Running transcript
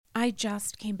I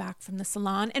just came back from the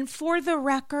salon, and for the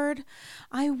record,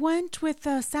 I went with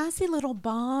a sassy little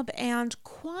bob and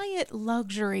quiet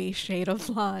luxury shade of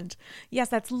blonde. Yes,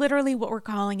 that's literally what we're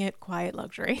calling it, quiet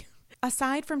luxury.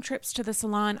 Aside from trips to the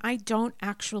salon, I don't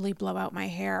actually blow out my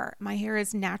hair. My hair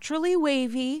is naturally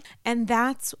wavy, and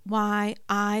that's why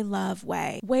I love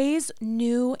Ouai. Ouai's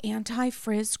new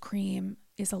anti-frizz cream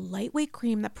is a lightweight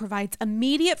cream that provides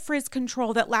immediate frizz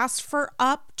control that lasts for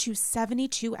up to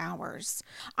 72 hours.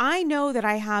 I know that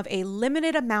I have a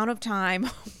limited amount of time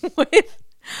with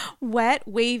wet,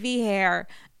 wavy hair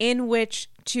in which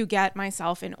to get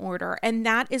myself in order. And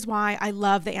that is why I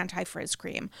love the anti-frizz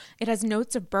cream. It has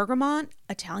notes of bergamot,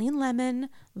 Italian lemon,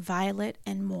 violet,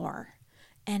 and more.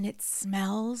 And it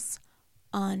smells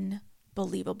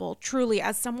unbelievable. Truly,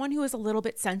 as someone who is a little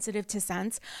bit sensitive to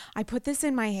scents, I put this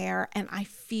in my hair and I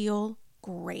feel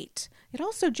great. It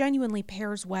also genuinely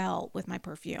pairs well with my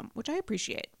perfume, which I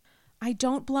appreciate. I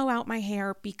don't blow out my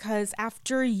hair because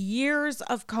after years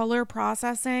of color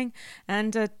processing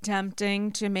and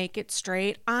attempting to make it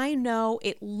straight, I know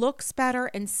it looks better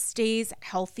and stays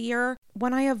healthier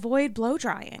when I avoid blow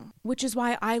drying, which is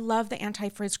why I love the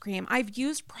anti-frizz cream. I've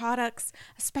used products,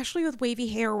 especially with wavy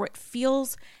hair, where it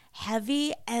feels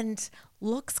heavy and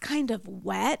looks kind of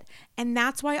wet, and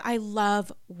that's why I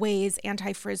love Ouai's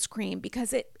anti-frizz cream,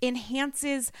 because it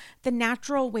enhances the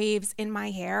natural waves in my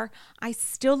hair. I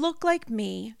still look like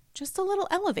me, just a little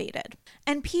elevated.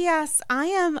 And P.S., I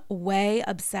am way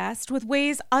obsessed with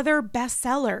Ouai's other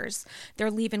bestsellers.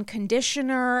 Their leave-in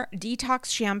conditioner, detox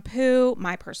shampoo,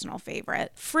 my personal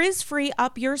favorite. Frizz-free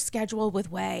up your schedule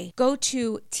with Ouai. Go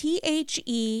to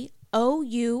TheOuai.com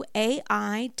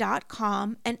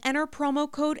and enter promo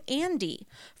code Andy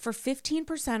for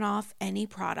 15% off any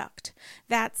product.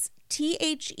 That's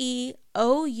TheOuai.com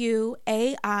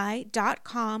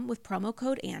with promo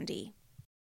code Andy.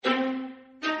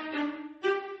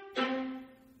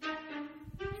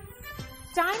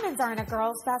 Diamonds aren't a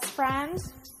girl's best friend.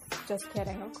 Just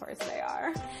kidding, of course they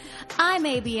are. I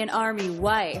may be an army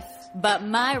wife, but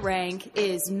my rank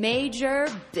is major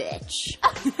bitch.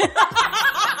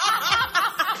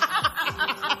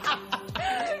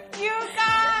 You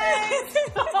guys!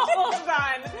 Hold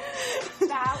on.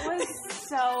 That was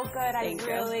so good. I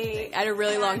had a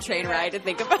really long train ride to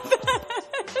think about that.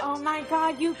 Oh my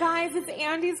God, you guys, it's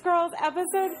Andy's Girls,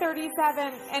 episode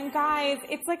 37. And guys,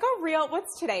 it's like a real,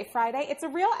 what's today, Friday? It's a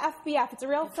real FBF. It's a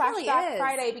real Flashback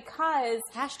Friday because...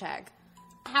 Hashtag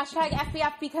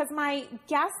FBF, because my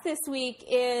guest this week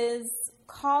is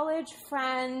college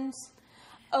friend,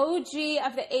 OG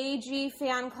of the AG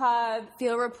fan club,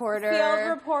 field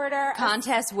reporter,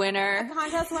 contest winner,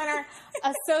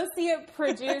 associate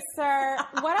producer.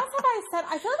 What else have I said?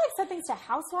 I feel like I've said things to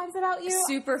housewives about you.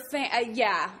 Super fan,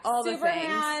 all the things.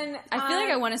 I feel like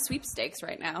I won a sweepstakes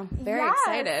right now. Very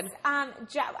excited.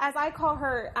 As I call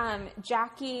her,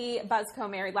 Jackie Buzzco,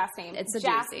 married last name. It's a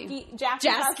Jackie.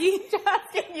 Jackie,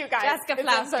 you guys. Jessica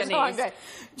Flaskany.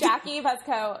 Jackie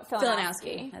Buzzco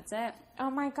Filanowski. That's it. Oh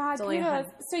my God, kudos.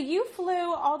 So you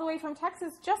flew all the way from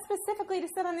Texas just specifically to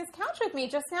sit on this couch with me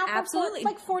just now? Absolutely.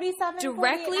 Like 47,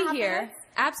 directly here. Minutes?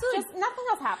 Absolutely. Just nothing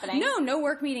else happening. No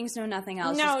work meetings, no nothing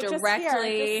else. No, just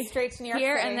directly just straight to New York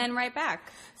here City. And then right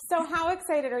back. So how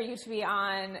excited are you to be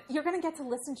on? You're going to get to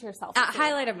listen to yourself.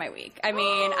 Highlight of my week. I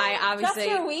mean, I obviously...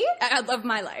 Just your week? Of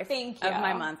my life. Thank you. Of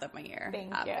my month, of my year.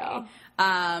 Thank you.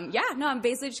 I'm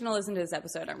basically just going to listen to this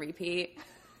episode on repeat.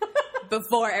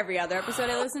 Before every other episode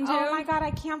I listen to. Oh my God,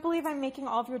 I can't believe I'm making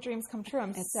all of your dreams come true.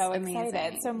 I'm so excited.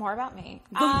 Amazing. So more about me.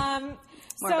 About me.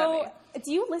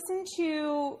 Do you listen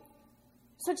to...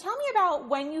 So tell me about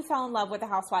when you fell in love with the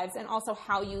Housewives and also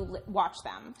how you watch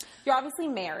them. You're obviously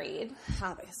married.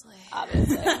 Obviously. I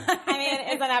mean,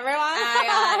 isn't everyone?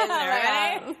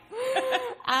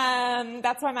 Right?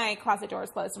 That's why my closet door is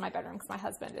closed in my bedroom, because my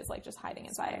husband is like just hiding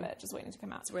inside of it, just waiting to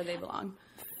come out. It's where they belong.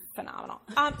 Phenomenal.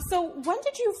 So when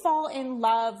did you fall in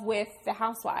love with the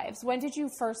Housewives? When did you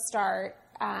first start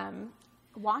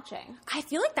watching? I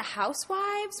feel like the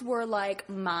Housewives were like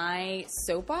my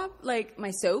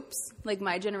my soaps, like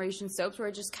my generation soaps,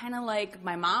 where just kind of like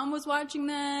my mom was watching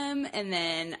them, and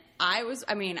then I was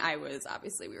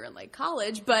obviously we were in like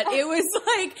college, but it was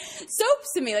like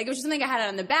soaps to me. Like it was just something I had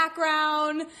on in the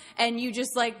background, and you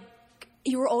just like,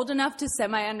 you were old enough to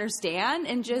semi-understand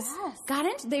and just got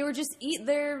into,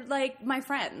 they're like my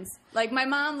friends. Like my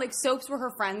mom, like soaps were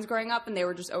her friends growing up, and they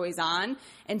were just always on.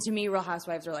 And to me, Real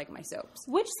Housewives are like my soaps.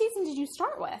 Which season did you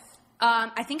start with?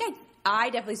 I think I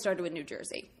definitely started with New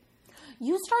Jersey.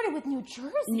 You started with New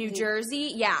Jersey? New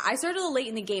Jersey, yeah. I started a little late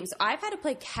in the game, so I've had to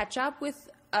play catch up with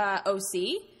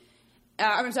OC.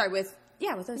 I'm sorry, with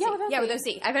Yeah, with OC. Yeah, with OC. Yeah, with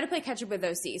OC. I've had to play catch up with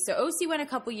OC. So OC went a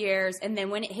couple years, and then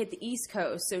when it hit the East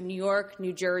Coast, so New York,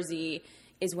 New Jersey,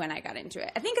 is when I got into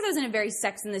it. I think because I was in a very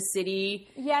Sex in the City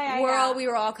world. We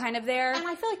were all kind of there. And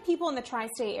I feel like people in the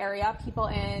tri-state area, people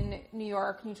in New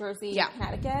York, New Jersey,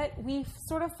 Connecticut, we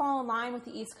sort of fall in line with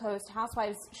the East Coast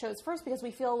Housewives shows first because we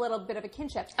feel a little bit of a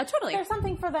kinship. Oh, totally. There's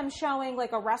something for them showing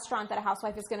like a restaurant that a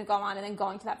housewife is going to go on and then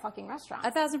going to that fucking restaurant.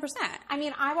 1,000%. I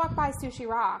mean, I walked by Sushi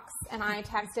Rocks and I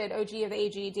texted OG of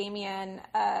AG, Damien,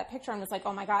 a picture and was like,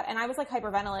 oh my God. And I was like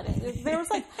hyperventilating. There was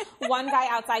like one guy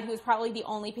outside who was probably the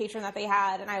only patron that they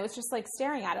had. And I was just like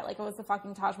staring at it like it was the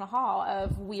fucking Taj Mahal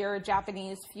of weird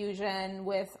Japanese fusion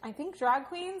with, I think, drag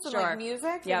queens and like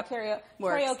music and karaoke.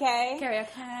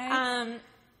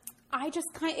 I just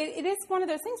it is one of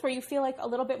those things where you feel like a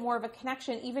little bit more of a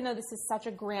connection, even though this is such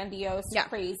a grandiose,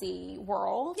 crazy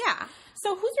world. Yeah.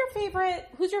 So who's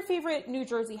your favorite New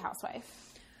Jersey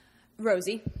housewife?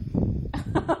 Rosie.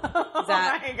 Oh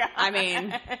my God. I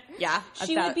mean, yeah.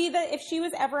 She would be if she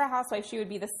was ever a housewife, she would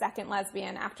be the second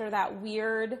lesbian after that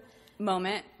weird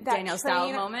moment, Danielle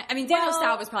Staub moment. I mean, Danielle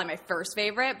Staub was probably my first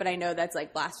favorite, but I know that's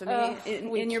like blasphemy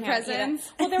in your presence.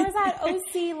 Well, there was that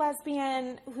OC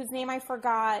lesbian whose name I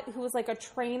forgot, who was like a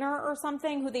trainer or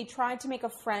something, who they tried to make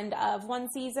a friend of one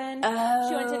season.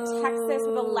 She went to Texas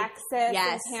with Alexis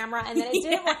and Tamra, and then it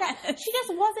didn't work out. She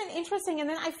just wasn't interesting, and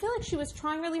then I feel like she was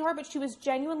trying really hard, but she was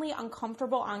genuinely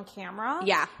uncomfortable on camera.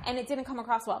 Yeah. And it didn't come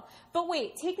across well. But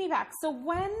wait, take me back. So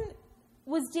when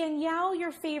was Danielle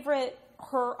your favorite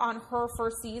on her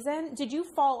first season? Did you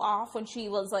fall off when she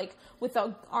was like with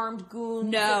the armed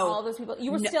goons and all those people?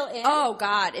 You were still in? Oh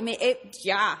God. I mean,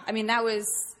 I mean, that was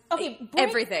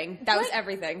everything. That was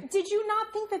everything. Did you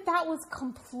not think that was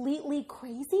completely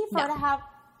crazy for her to have?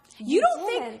 You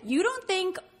don't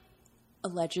think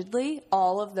allegedly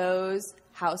all of those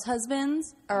house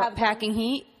husbands are packing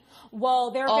heat?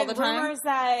 Well, there have been rumors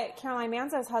that Caroline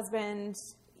Manzo's husband,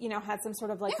 had some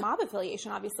sort of like mob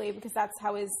affiliation, obviously, because that's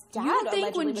how his dad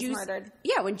allegedly was murdered.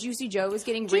 Yeah, when Juicy Joe was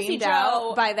getting reamed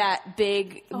out by that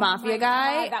big mafia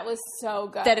guy. God, that was so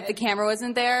good. That if the camera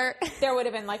wasn't there, there would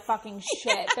have been like fucking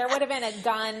shit. There would have been a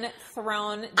gun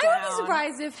thrown down. I would be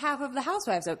surprised if half of the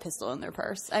housewives have a pistol in their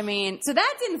purse. I mean, so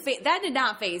that did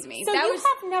not faze me. So have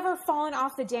never fallen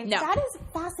off the Danielle. No. That is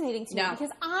fascinating to me because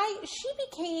she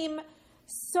became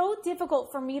so difficult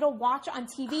for me to watch on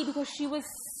TV because she was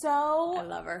so I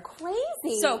love her.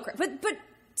 Crazy. But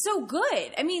so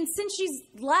good. I mean, since she's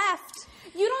left.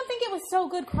 You don't think it was so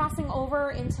good crossing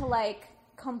over into like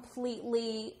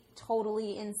completely,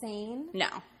 totally insane? No.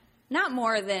 Not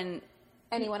more than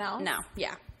anyone else? No.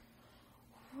 Yeah.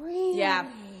 Really? Yeah.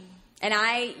 And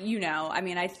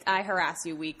I harass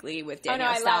you weekly with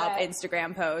Danielle Staub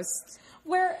Instagram posts.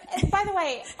 Where, by the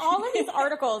way, all of these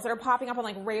articles that are popping up on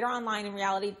like Radar Online and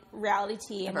Reality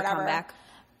Tea and whatever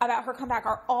about her comeback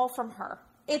are all from her.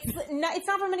 It's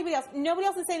not from anybody else. Nobody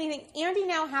else is saying anything. Andy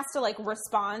now has to like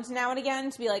respond now and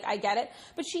again to be like, I get it.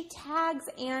 But she tags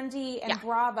Andy and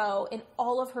Bravo in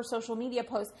all of her social media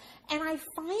posts. And I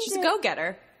find she's a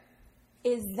go-getter.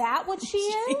 Is that what she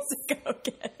is? She's a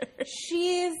go-getter.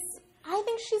 I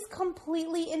think she's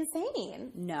completely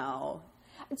insane. No.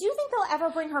 Do you think they'll ever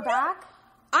bring her back?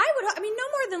 No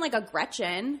more than like a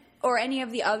Gretchen or any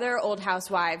of the other old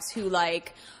housewives who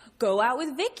like go out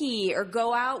with Vicky or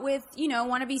go out with,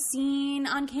 want to be seen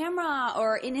on camera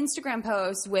or in Instagram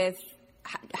posts with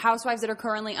housewives that are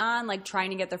currently on, like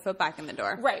trying to get their foot back in the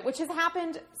door. Right, which has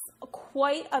happened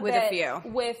quite a bit a few.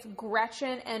 With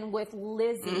Gretchen and with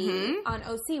Lizzie on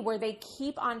OC, where they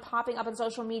keep on popping up on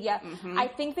social media. Mm-hmm. I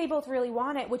think they both really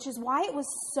want it, which is why it was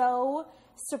so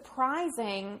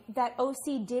surprising that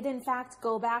OC did in fact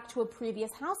go back to a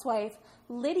previous housewife,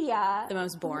 Lydia. The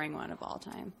most boring one of all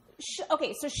time.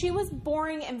 So she was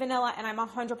boring and vanilla, and I'm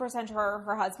 100% sure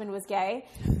her husband was gay,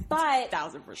 but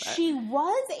 1,000%. She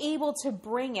was able to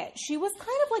bring it. She was kind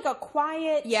of like a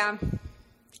quiet... Yeah.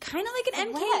 Kind of like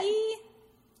an MKE.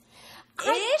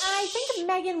 I think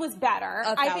Megan was better.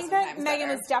 I think that Megan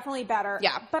was definitely better.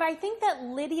 Yeah. But I think that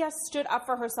Lydia stood up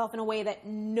for herself in a way that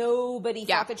nobody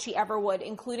thought that she ever would,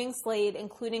 including Slade,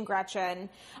 including Gretchen.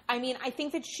 I mean, I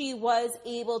think that she was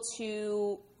able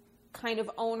to kind of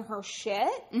own her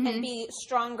shit and be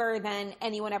stronger than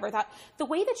anyone ever thought. The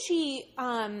way that she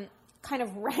kind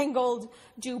of wrangled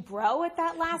Dubrow at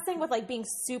that last thing with like being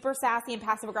super sassy and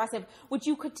passive aggressive, which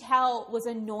you could tell was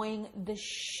annoying the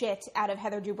shit out of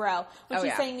Heather Dubrow. When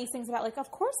she's saying these things about like,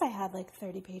 of course I had like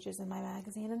 30 pages in my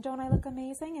magazine and don't I look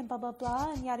amazing and blah, blah,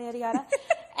 blah and yada, yada, yada.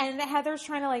 And Heather's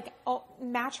trying to like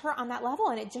match her on that level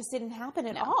and it just didn't happen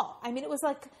at all. I mean, it was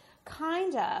like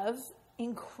kind of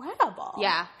incredible.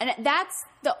 Yeah, and that's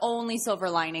the only silver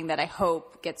lining that I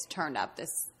hope gets turned up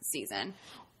this season.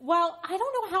 Well, I don't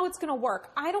know how it's going to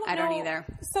work. I don't either.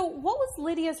 So what was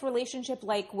Lydia's relationship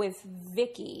like with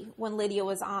Vicky when Lydia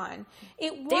was on? They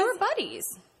were buddies.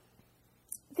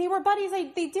 They were buddies.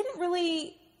 They didn't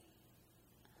really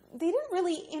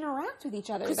interact with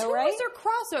each other, though, who right? was their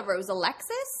crossover? It was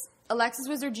Alexis. Alexis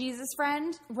was her Jesus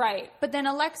friend. Right. But then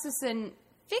Alexis and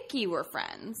Vicky were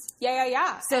friends.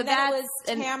 Yeah. So and then it that's...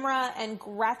 was Tamra and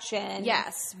Gretchen.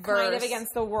 Yes. Kind of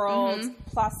against the world,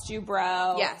 plus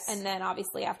Jubro. Yes. And then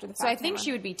obviously after the fact, So I think Tamra.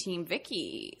 she would be Team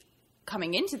Vicky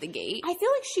coming into the gate. I feel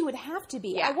like she would have to be.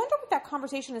 Yeah. I wonder what that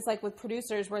conversation is like with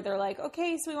producers where they're like,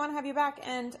 okay, so we want to have you back,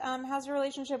 and how's your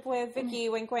relationship with Vicky?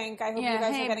 Wink, wink. I hope you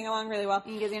guys are getting along really well.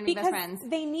 You guys are going to be best friends.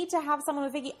 They need to have someone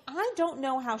with Vicky. I don't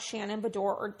know how Shannon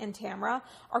Bedore and Tamra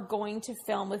are going to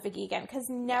film with Vicky again, because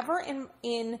never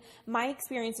in my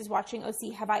experiences watching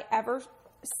OC have I ever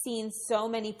seen so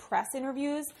many press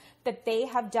interviews that they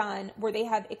have done where they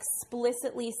have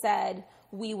explicitly said,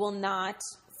 we will not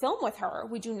film with her.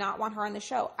 We do not want her on the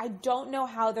show. I don't know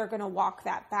how they're going to walk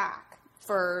that back.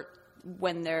 For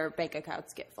when their bank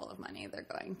accounts get full of money, they're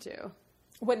going to.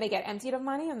 When they get emptied of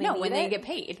money and they get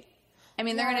paid. I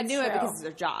mean, they're going to do it because it's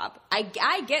their job.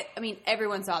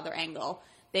 Everyone saw their angle.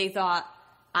 They thought,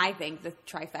 I think, the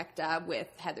trifecta with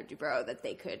Heather Dubrow that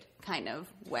they could kind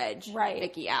of wedge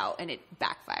Vicky out, and it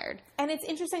backfired. And it's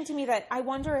interesting to me that I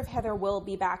wonder if Heather will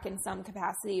be back in some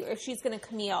capacity, or if she's going to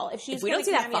Camille. If we don't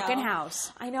see that fucking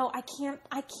house. I know. I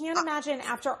can't imagine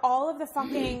after all of the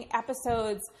fucking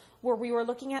episodes where we were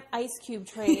looking at ice cube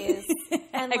trays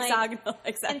and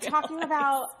and talking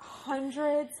about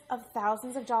hundreds of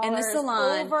thousands of dollars and the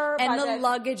salon over and budget. the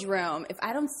luggage room. If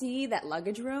I don't see that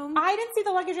luggage room, I didn't see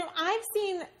the luggage room.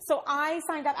 So I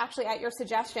signed up actually at your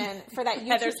suggestion for that YouTube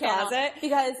Heather's channel Closet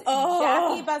because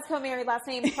Jackie Buzzco Married last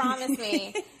name promised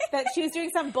me that she was doing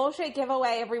some bullshit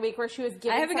giveaway every week where she was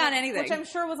giving. I haven't gotten anything, which I'm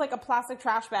sure was like a plastic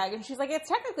trash bag, and she's like, "It's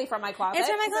technically from my closet. It's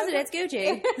from my closet. It's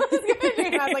Gucci."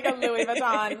 It has like a Louis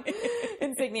Vuitton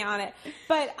insignia on it.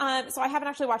 But so I haven't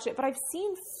actually watched it, but I've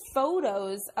seen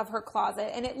photos of her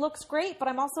closet, and it looks great. But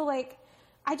I'm also like,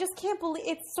 I just can't believe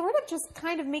it. Sort of just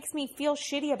kind of makes me feel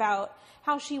shitty about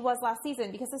how she was last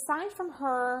season, because aside from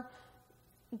her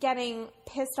getting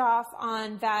pissed off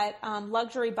on that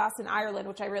luxury bus in Ireland,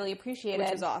 which I really appreciated,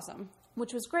 which was awesome.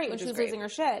 Which was great when she was losing her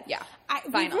shit. Yeah,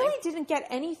 we really didn't get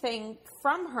anything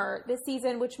from her this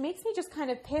season, which makes me just kind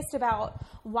of pissed about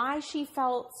why she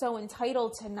felt so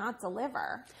entitled to not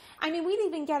deliver. I mean, we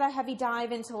didn't even get a heavy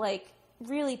dive into like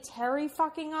really Terry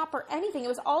fucking up or anything. It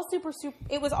was all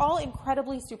it was all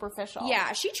incredibly superficial.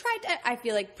 Yeah, she tried to, I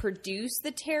feel like, produce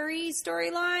the Terry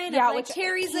storyline. Yeah, like, which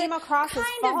Terry's came across as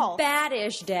kind of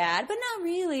baddish dad, but not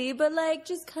really, but like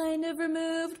just kind of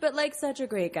removed, but like such a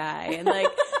great guy. And like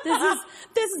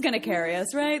this is gonna carry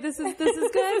us, right? This is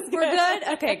good. We're good.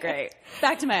 Okay, great.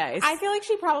 Back to my ice. I feel like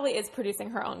she probably is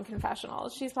producing her own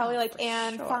confessionals. She's probably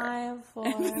and sure. 5,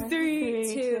 4,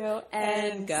 3, 2,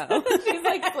 and go. She's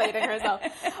like slating herself.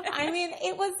 I mean,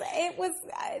 it was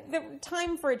the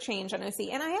time for a change on OC,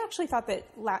 and I actually thought that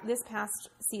this past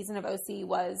season of OC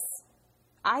was,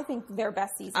 I think, their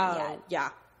best season yet. Yeah.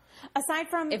 Aside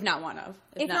from, if not one of,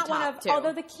 two.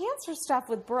 Although the cancer stuff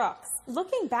with Brooks,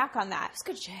 looking back on that, it's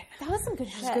good shit. That was some good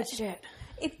shit. It was good shit.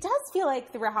 It does feel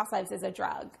like the Real Housewives is a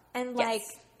drug, and like.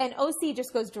 Yes. And OC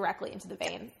just goes directly into the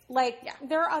vein. Like,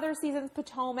 there are other seasons,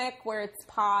 Potomac, where it's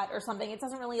pot or something. It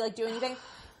doesn't really, like, do anything.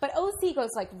 But OC goes,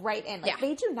 like, right in. Like,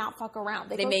 they do not fuck around.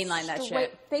 They mainline that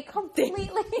shit. They completely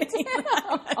do.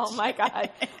 Oh, my God.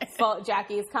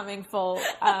 Jackie's coming full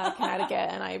Connecticut,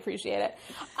 and I appreciate it.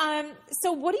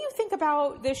 So what do you think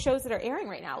about the shows that are airing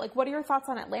right now? Like, what are your thoughts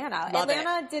on Atlanta?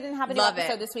 Atlanta didn't have a new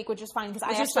episode this week, which is fine, because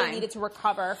I actually needed to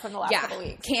recover from the last couple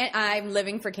weeks. I'm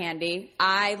living for Candy.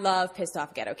 I love Pissed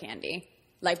Off Ghetto Candy.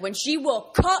 Like, when she will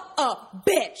cut a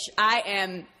bitch, I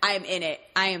am in it.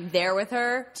 I am there with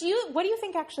her. What do you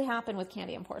think actually happened with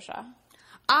Candy and Portia?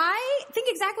 I think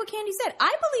exactly what Candy said.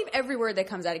 I believe every word that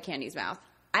comes out of Candy's mouth.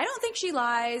 I don't think she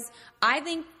lies. I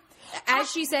think,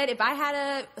 as she said, if I had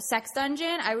a sex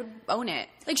dungeon, I would own it.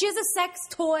 Like, she has a sex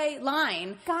toy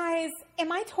line. Guys,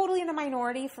 am I totally in the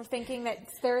minority for thinking that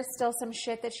there is still some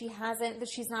shit that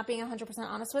she's not being 100%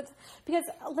 honest with? Because,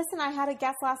 listen, I had a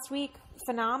guest last week,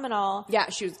 phenomenal. Yeah,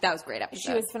 that was a great episode.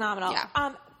 She was phenomenal.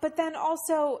 Yeah. But then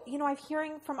also, I'm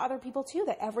hearing from other people too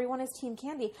that everyone is Team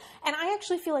Candy. And I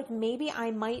actually feel like maybe I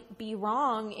might be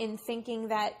wrong in thinking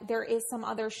that there is some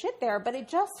other shit there, but it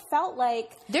just felt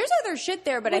like... There's other shit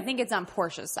there, but I think it's on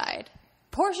Portia's side.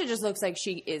 Portia just looks like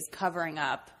she is covering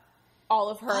up all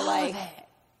of her,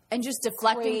 and just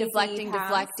deflecting, Crazy deflecting, past.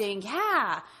 deflecting.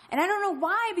 Yeah. And I don't know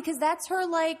why, because that's her,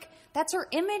 like, that's her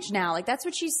image now. Like, that's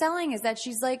what she's selling, is that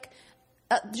she's like,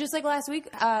 just like last week,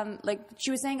 like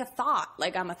she was saying a thought.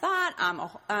 Like, I'm a thought.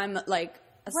 I'm like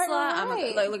a Right, slut. I'm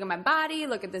right. like, look at my body.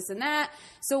 Look at this and that.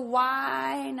 So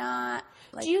why not?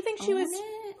 Like, Do you think she own was?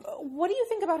 it? What do you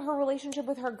think about her relationship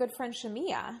with her good friend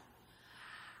Shamia?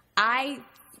 I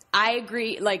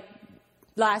agree. Like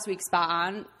last week, spot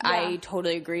on. I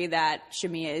totally agree that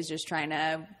Shamia is just trying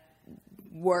to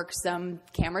work some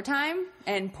camera time,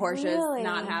 and Portia's Really?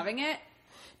 not having it.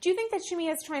 Do you think that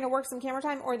Shamia is trying to work some camera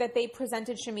time, or that they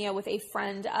presented Shamia with a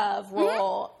friend of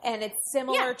role, and it's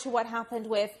similar Yeah. to what happened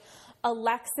with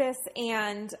Alexis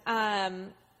and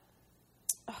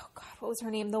oh God, what was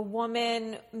her name? The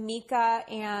woman Mika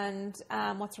and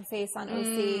what's her face on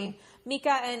OC?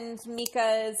 Mika and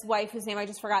Mika's wife, whose name I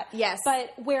just forgot. Yes.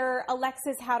 But where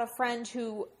Alexis had a friend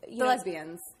who The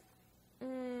lesbians.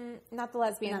 not the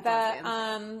lesbian, Not the the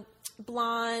lesbians.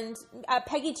 blonde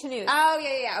Peggy Chanute. Oh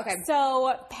yeah. Okay.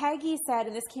 So Peggy said,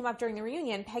 and this came up during the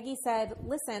reunion, Peggy said,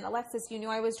 listen, Alexis, you knew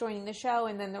I was joining the show,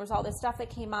 and then there was all this stuff that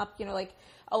came up, you know, like,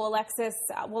 oh, Alexis,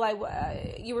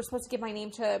 you were supposed to give my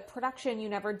name to production, you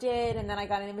never did, and then I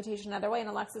got an invitation another way, and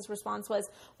Alexis' response was,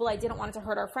 well, I didn't want it to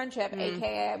hurt our friendship,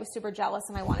 aka I was super jealous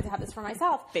and I wanted to have this for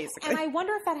myself. Basically. And I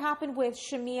wonder if that happened with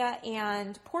Shamia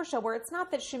and Portia, where it's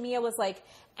not that Shamia was, like,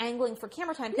 angling for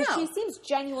camera time, because No. she seems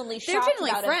genuinely They're shocked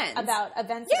genuinely friends. about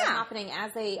events that are Yeah. happening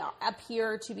as they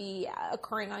appear to be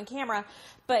occurring on camera,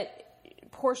 but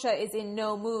Portia is in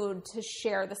no mood to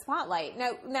share the spotlight.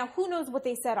 Now, who knows what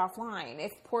they said offline?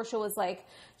 If Portia was like,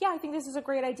 yeah, I think this is a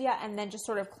great idea, and then just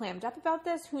sort of clammed up about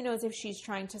this, who knows if she's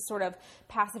trying to sort of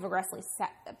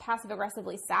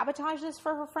passive-aggressively sabotage this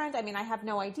for her friend? I mean, I have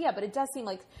no idea, but it does seem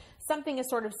like something is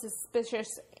sort of suspicious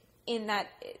in that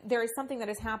there is something that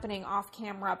is happening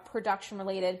off-camera,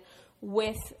 production-related,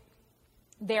 with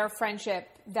their friendship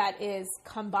that is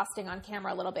combusting on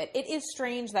camera a little bit. It is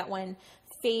strange that when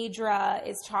Phaedra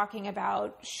is talking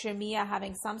about Shamia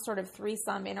having some sort of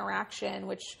threesome interaction,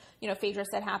 which, you know, Phaedra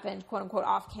said happened, quote unquote,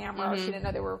 off camera, or she didn't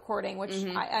know they were recording, which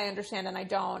I understand and I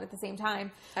don't at the same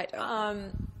time. I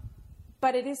don't.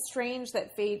 But it is strange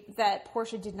that that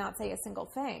Portia did not say a single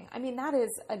thing. I mean, that is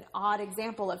an odd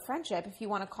example of friendship if you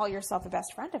want to call yourself a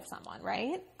best friend of someone,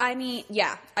 right? I mean,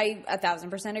 yeah, I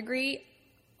 1,000% agree.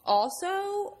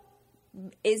 Also,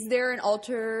 is there an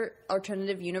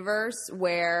alternative universe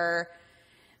where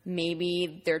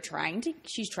maybe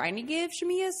she's trying to give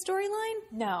Shamia a storyline?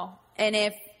 No. And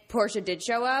if Portia did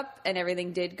show up and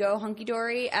everything did go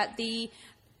hunky-dory at the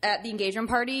engagement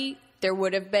party, there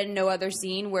would have been no other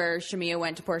scene where Shamia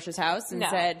went to Portia's house and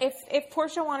said... If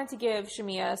Portia wanted to give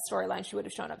Shamia a storyline, she would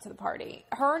have shown up to the party.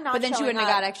 Her not But then she showing wouldn't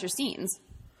have up- got extra scenes.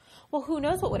 Well, who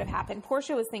knows what would have happened?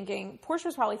 Portia was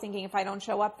probably thinking, if I don't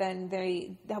show up, then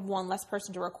they have one less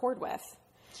person to record with.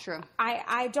 True.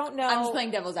 I don't know. I'm just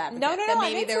playing devil's advocate. No, That I'm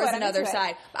maybe into there was it, I'm another into it.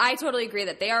 side. I totally agree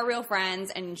that they are real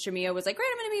friends, and Shamia was like, great,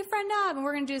 I'm going to be a friend of, and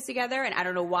we're going to do this together. And I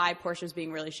don't know why Portia's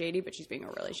being really shady, but she's being a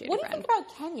really shady What do you friend. think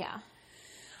about Kenya?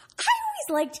 I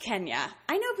always liked Kenya.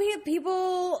 I know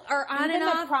people are on Even and the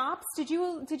off. props? Did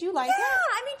you like Yeah, it?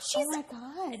 I mean, she's... Oh my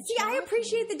God. See, I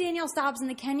appreciate the Danielle Staubs and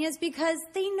the Kenyas because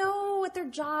they know what their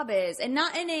job is, and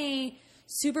not in a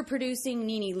super producing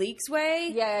Nene Leakes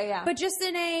way. Yeah. But just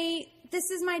in a, this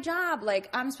is my job. Like,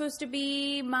 I'm supposed to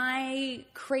be I'm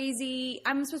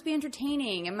supposed to be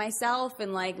entertaining and myself,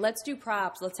 and like, let's do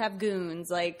props, let's have goons,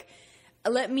 like,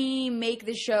 let me make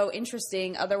the show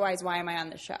interesting. Otherwise, why am I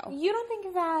on the show? You don't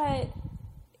think that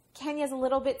Kenya's a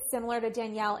little bit similar to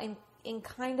Danielle in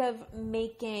kind of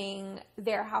making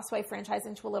their housewife franchise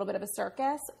into a little bit of a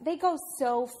circus? They go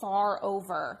so far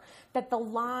over that the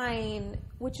line,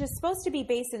 which is supposed to be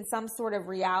based in some sort of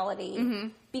reality,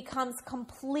 becomes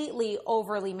completely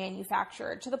overly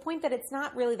manufactured to the point that it's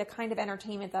not really the kind of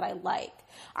entertainment that I like.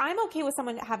 I'm okay with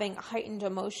someone having heightened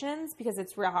emotions because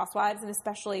it's Real Housewives, and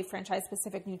especially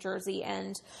franchise-specific New Jersey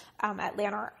and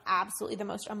Atlanta are absolutely the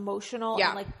most emotional Yeah.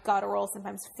 and like guttural,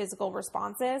 sometimes physical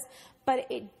responses. But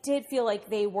it did feel like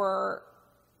they were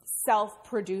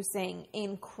self-producing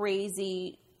in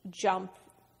crazy jump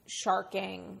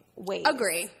sharking ways.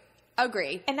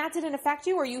 Agree. And that didn't affect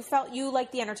you, or you felt you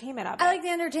liked the entertainment of it? I like the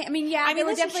entertainment. I mean, yeah, I mean, there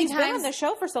were listen, definitely she's been on times. the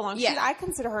show for so long. Yeah. I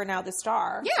consider her now the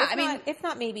star. Yeah, If I mean- not, if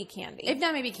not maybe Candy. If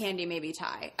not, maybe Candy, maybe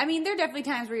Ty. I mean, there are definitely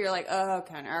times where you're like, oh,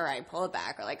 kind of, all right, pull it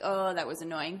back. Or like, oh, that was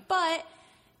annoying. But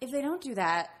if they don't do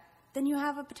that, then you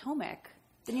have a Potomac.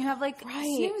 Then you have like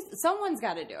someone's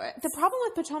got to do it. The problem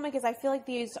with Potomac is I feel like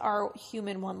these are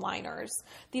human one-liners.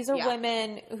 These are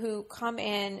women who come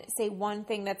in, say one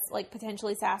thing that's like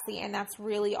potentially sassy, and that's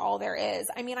really all there is.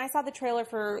 I mean, I saw the trailer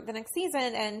for the next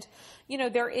season, and you know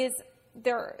there is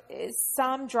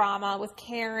some drama with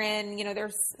Karen. You know,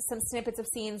 there's some snippets of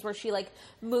scenes where she like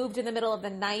moved in the middle of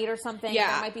the night or something.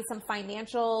 Yeah. There might be some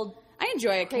financial. I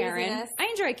enjoy a craziness. Karen. I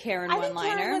enjoy a Karen one-liner. I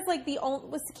think Karen was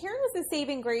like Karen was the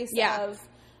saving grace of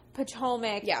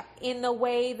Potomac in the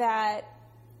way that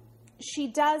she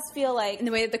does feel like... In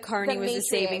the way that the Carney was the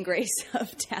saving grace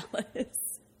of Dallas.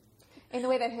 In the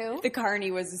way that who? The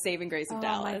Carney was the saving grace of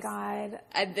Dallas. Oh my God.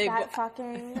 That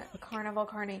fucking Carnival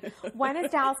Carney. When is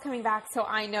Dallas coming back so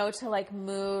I know to like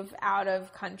move out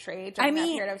of country during that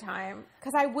period of time?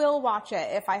 Because I will watch it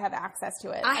if I have access to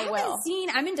it. I will.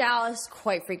 I'm in Dallas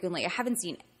quite frequently. I haven't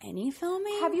seen any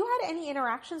filming. Have you had any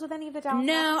interactions with any of the Dallas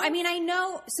Housewives? I mean, I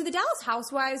know. So the Dallas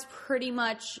Housewives pretty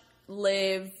much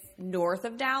live north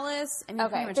of Dallas. I mean,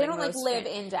 okay, they don't like live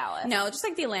in Dallas. No, just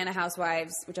like the Atlanta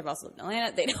Housewives, which I've also lived in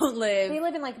Atlanta. They don't live. They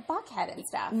live in like Buckhead and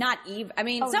stuff. Not even. I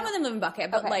mean, some of them live in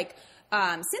Buckhead, but like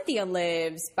Cynthia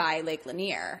lives by Lake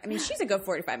Lanier. I mean, she's a good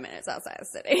 45 minutes outside the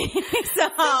city. So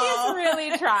Cynthia's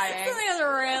really trying. Cynthia's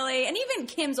really, and even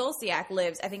Kim Zolciak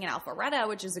lives, I think, in Alpharetta,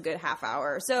 which is a good half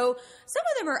hour. So some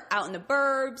of them are out in the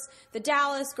burbs. The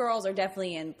Dallas girls are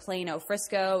definitely in Plano,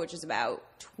 Frisco, which is about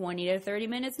 20 to 30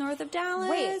 minutes north of Dallas.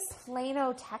 Wait,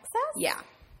 Plano, Texas? Yeah.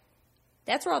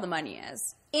 That's where all the money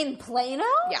is. In Plano?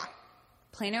 Yeah.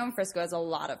 Plano and Frisco has a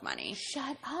lot of money.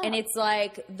 Shut up. And it's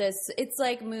like this, it's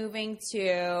like moving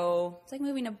to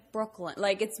Brooklyn.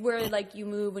 Like it's where like you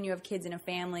move when you have kids and a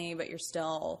family, but you're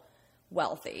still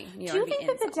wealthy. You Do you think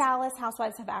that the Dallas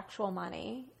Housewives have actual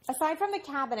money? Aside from the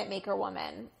cabinet maker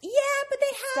woman. Yeah, but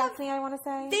they have. Stephanie, I want to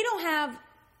say. They don't have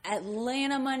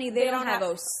Atlanta money. They don't have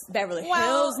Beverly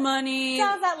Hills money.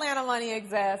 Does Atlanta money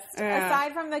exist? Yeah.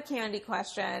 Aside from the candy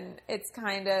question, it's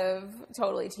kind of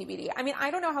totally TBD. I mean, I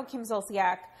don't know how Kim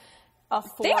Zolciak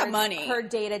affords her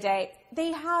day-to-day.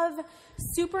 They have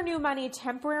super new money,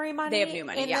 temporary money. They have new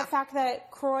money, in the fact that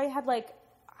Croy had like,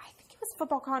 I think it was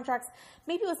football contracts.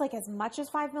 Maybe it was like as much as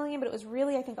 $5 million, but it was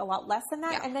really, I think, a lot less than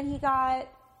that. Yeah. And then he got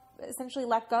essentially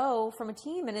let go from a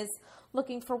team and is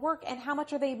looking for work. And how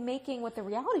much are they making with the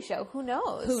reality show? Who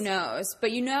knows? Who knows?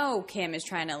 But you know Kim is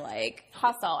trying to like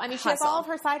hustle. I mean, she has all of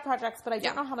her side projects, but I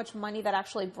don't know how much money that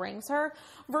actually brings her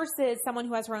versus someone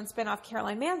who has her own spinoff,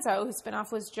 Caroline Manzo, whose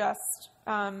spinoff was just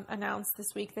announced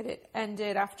this week that it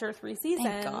ended after 3 seasons.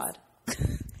 Thank God.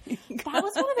 That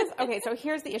was one of those. Okay, so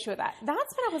here's the issue with that. That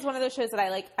spinoff was one of those shows that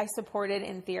I supported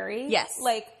in theory. Yes.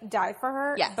 Like, die for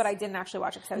her. Yes. But I didn't actually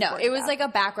watch it. No, it was like a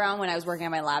background when I was working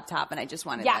on my laptop and I just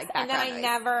wanted like background and then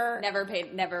I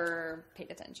noise. Never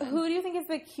paid attention. Who do you think is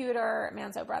the cuter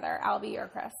Manzo brother, Albie or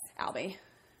Chris? Albie.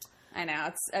 I know,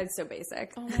 it's so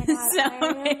basic. Oh my God,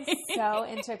 I am so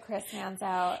into Chris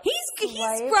Manzo.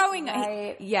 He's growing.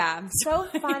 Yeah. So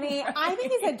funny. I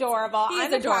think he's adorable.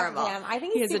 He's adorable. Him. I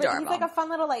think he's adorable. He's like a fun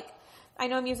little like, I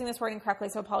know I'm using this word incorrectly,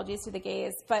 so apologies to the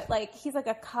gays, but like he's like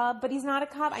a cub, but he's not a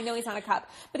cub. I know he's not a cub,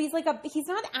 but he's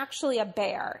not actually a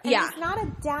bear. And he's not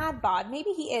a dad bod.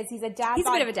 Maybe he is. He's a dad bod. He's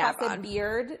a bit of a dad bod.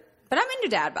 Beard. But I'm into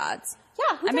dad bods.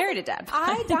 Yeah. I'm married a dad bod.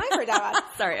 I die for dad bod.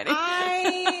 Sorry, Eddie.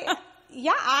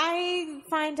 I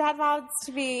find dad bods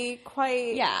to be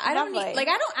quite lovely. I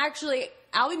don't actually,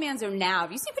 Albie Manzo now.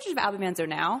 Have you seen pictures of Albie Manzo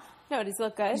now? No, does he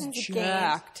look good? He's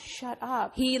jacked. Shut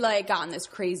up. He like got in this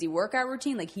crazy workout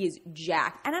routine. Like he is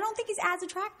jacked. And I don't think he's as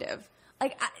attractive.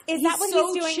 Like, is that what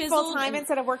he's doing full time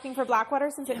instead of working for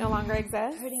Blackwater since it no longer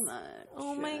exists? Pretty much.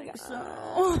 Oh my God. So.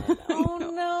 Oh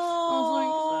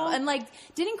no. And like,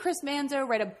 didn't Chris Manzo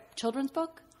write a children's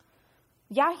book?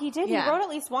 Yeah, he did. Yeah. He wrote at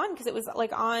least one because it was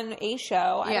like on a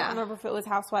show. I don't remember if it was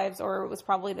Housewives or it was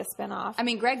probably the spinoff. I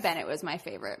mean, Greg Bennett was my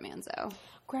favorite Manzo.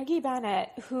 Greggy Bennett,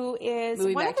 who is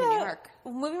Moving Back to New York.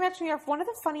 Moving Back to New York, one of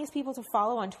the funniest people to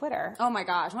follow on Twitter. Oh my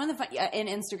gosh, one of the in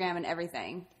Instagram and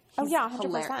everything. He's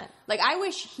 100%. Like I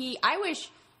wish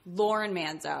Lauren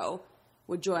Manzo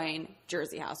would join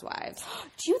Jersey Housewives.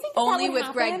 Do you think only that with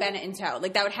happen? Greg Bennett in tow?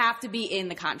 Like that would have to be in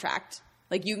the contract.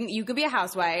 Like you could be a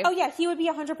housewife. Oh yeah, he would be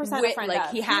 100% a friend like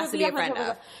of. He has to be a friend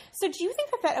of. So do you think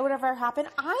that would ever happen?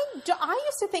 I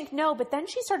used to think no, but then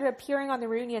she started appearing on the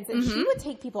reunions and she would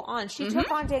take people on. She took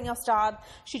on Danielle Staub.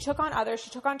 She took on others. She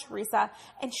took on Teresa,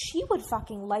 and she would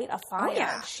fucking light a fire. Oh,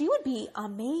 yeah. She would be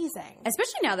amazing.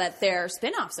 Especially now that their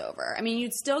spinoff's over. I mean,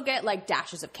 you'd still get like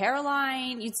dashes of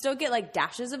Caroline. You'd still get like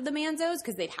dashes of the Manzos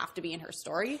because they'd have to be in her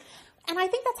story. And I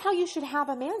think that's how you should have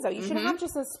a manzo. You shouldn't have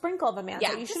just a sprinkle of a manzo.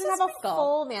 Yeah, you just shouldn't a have a sprinkle.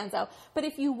 full manzo. But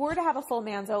if you were to have a full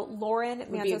manzo, Lauren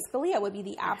Manzo Scalia would be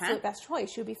the absolute best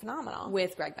choice. She would be phenomenal.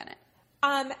 With Greg Bennett.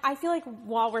 I feel like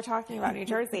while we're talking about New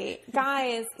Jersey,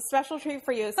 guys, special treat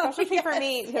for you, special treat for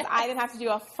me, because I didn't have to do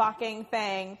a fucking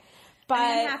thing. But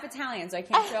I'm half Italian, so I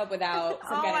can't show up without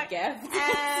some kind of gift.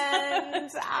 And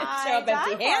I show up died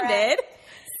for empty-handed. it.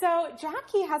 So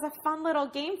Jackie has a fun little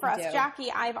game for us. do.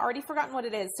 Jackie, I've already forgotten what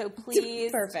it is, so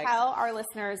please Perfect. tell our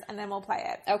listeners, and then we'll play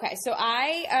it. Okay, so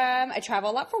I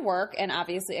travel a lot for work, and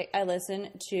obviously I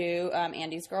listen to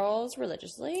Andy's Girls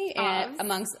religiously, and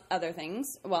amongst other things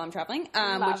while I'm traveling.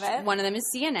 Love it. One of them is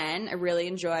CNN. I really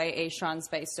enjoy a Sean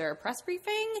Spicer press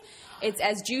briefing. It's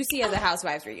as juicy as a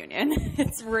Housewives reunion.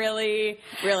 It's really,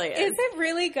 really is. Is it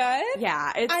really good?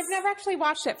 Yeah, it's. I've never actually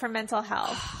watched it for mental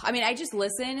health. I mean, I just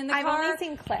listen in the I've car. only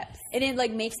seen clips. And it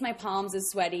like makes my palms as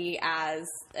sweaty as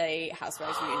a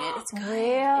Housewives reunion. It's good.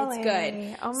 Really? It's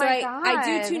good. Oh so my I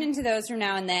do God. tune into those from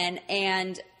now and then.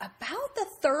 And about the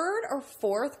third or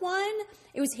fourth one,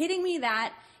 it was hitting me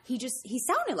that he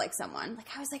sounded like someone. Like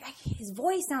I was like, his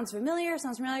voice sounds familiar.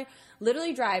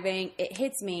 Literally driving, it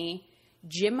hits me.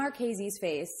 Jim Marchese's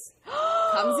face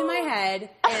comes in my head,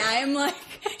 and I'm like,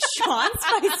 Sean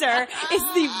Spicer is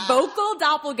the vocal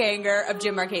doppelganger of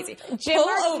Jim Marchese. Pull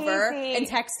over and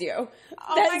text you.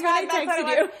 Oh That's my what God, I that's what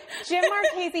texted it you. was. Jim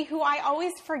Marchese, who I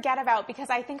always forget about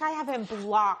because I think I have him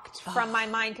blocked from my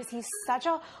mind because he's such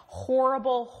a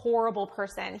horrible, horrible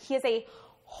person. He is a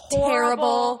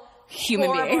Terrible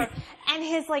human being. And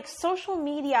his like social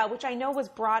media, which I know was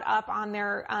brought up on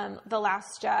their the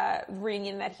last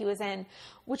reunion that he was in,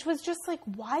 which was just like,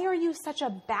 why are you such a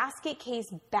basket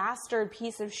case bastard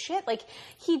piece of shit? Like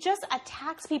he just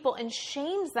attacks people and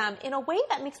shames them in a way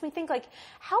that makes me think like,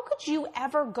 how could you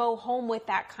ever go home with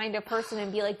that kind of person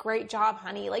and be like, great job,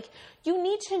 honey? Like you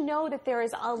need to know that there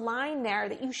is a line there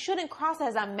that you shouldn't cross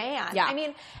as a man. Yeah. I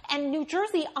mean, and New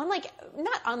Jersey,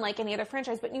 not unlike any other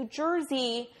franchise, but New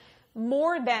Jersey,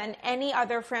 more than any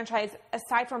other franchise,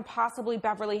 aside from possibly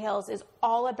Beverly Hills, is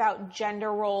all about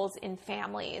gender roles in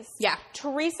families. Yeah.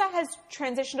 Teresa has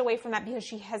transitioned away from that because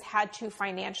she has had to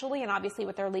financially and obviously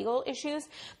with their legal issues,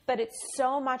 but it's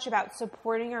so much about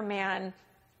supporting her man.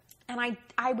 And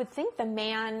I would think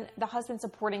the husband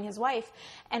supporting his wife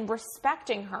and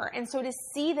respecting her. And so to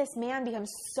see this man become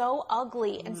so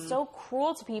ugly and so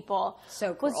cruel to people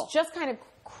So cruel. was just kind of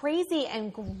crazy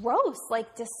and gross,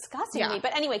 like disgusting to me.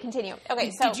 But anyway, continue.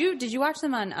 Okay, so Did you watch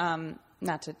them on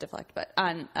not to deflect, but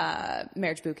on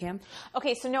Marriage Boot Camp?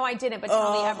 Okay, so no, I didn't, but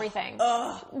tell me everything.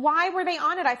 Why were they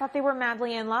on it? I thought they were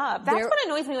madly in love. That's what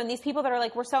annoys me when these people that are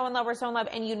like, we're so in love,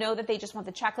 and you know that they just want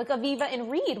the check. Like Aviva and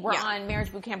Reed were on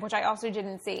Marriage Boot Camp, which I also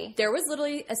didn't see. There was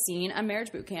literally a scene on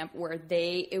Marriage Boot Camp where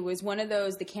it was one of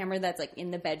those, the camera that's like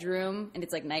in the bedroom and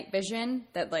it's like night vision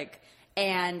that like,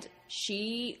 and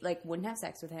she like wouldn't have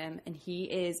sex with him, and he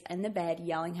is in the bed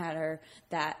yelling at her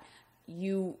that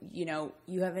you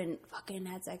haven't fucking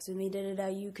had sex with me,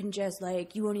 you can just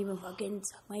like, you won't even fucking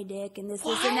suck my dick and this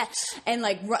and that, and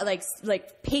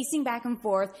like pacing back and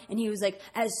forth. And he was like,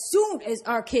 as soon as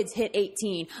our kids hit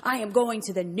 18, I am going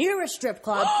to the nearest strip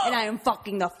club and I am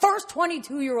fucking the first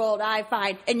 22-year-old I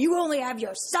find, and you only have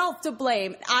yourself to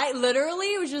blame. I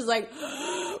literally was just like,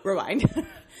 rewind.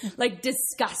 Like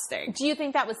disgusting. Do you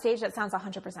think that was staged? That sounds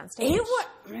 100% staged. It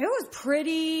was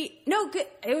pretty good.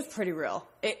 It was pretty real.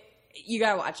 You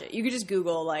gotta watch it. You could just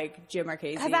Google like Jim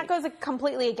Marchese. Because that goes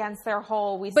completely against their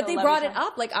whole But they brought it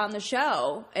up like on the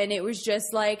show, and it was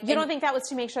just like, you don't think that was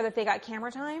to make sure that they got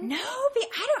camera time? No,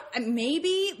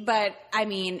 maybe, but I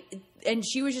mean, and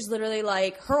she was just literally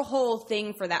like, her whole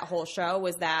thing for that whole show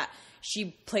was that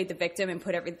she played the victim and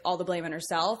put all the blame on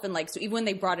herself. And like, so even when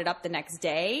they brought it up the next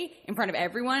day in front of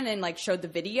everyone and like showed the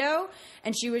video,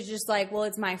 and she was just like, well,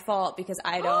 it's my fault because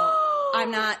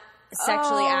I'm not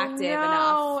sexually active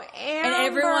enough. Amber. And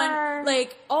everyone,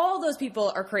 like, all those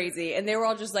people are crazy, and they were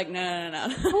all just like, no.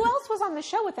 Who else was on the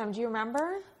show with them? Do you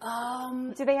remember? Do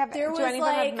any of them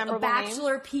have memorable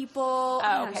Bachelor names? people.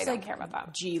 Oh, okay, don't like care about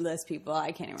that. G-list people.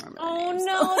 I can't even remember their Oh, names.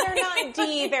 no, they're not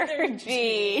D. They're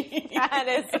G. That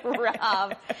is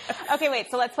rough. Okay,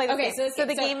 wait, so let's play this game. So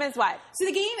the game is what? So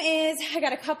the game is, I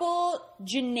got a couple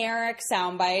generic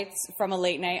sound bites from a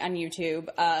late night on YouTube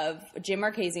of Jim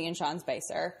Marchese and Sean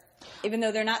Spicer. Even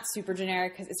though they're not super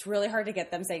generic, because it's really hard to get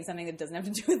them saying something that doesn't have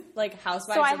to do with like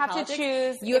housewives. So I or have politics. to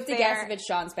choose. You have to guess if it's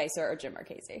Sean Spicer or Jim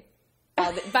Marchese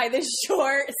by this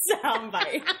short sound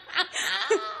bite.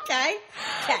 Okay.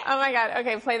 Oh my God.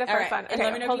 Okay, play the first one. And Okay,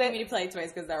 let me know if hold you it. need me to play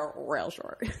twice because they're real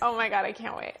short. Oh my God, I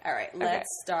can't wait. All right, let's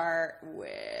start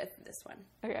with this one.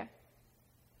 Okay.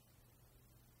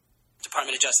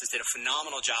 Department of Justice did a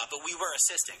phenomenal job, but we were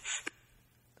assisting.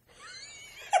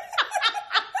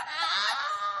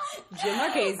 Jim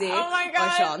Marchese. Oh my God.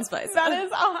 Or Sean Spicer. That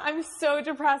is, I'm so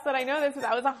depressed that I know this.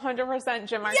 That was 100%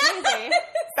 Jim Marchese. Yes!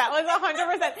 That was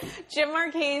 100% Jim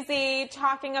Marchese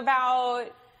talking about,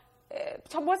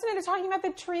 wasn't it talking about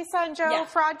the Teresa and Joe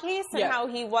fraud case and how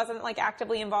he wasn't like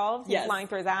actively involved? He was lying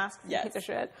through his ass. Piece of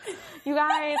shit. You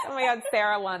guys, oh my God,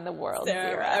 Sarah won the world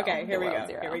zero. Okay, here we go.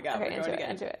 Zero. Here we go. Okay, We're going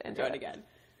again. Into it. Again.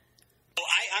 Well,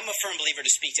 I'm a firm believer to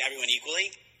speak to everyone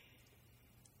equally.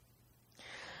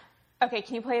 Okay,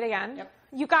 can you play it again? Yep.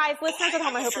 You guys, listeners at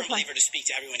home, I hope you're I'm a firm believer to speak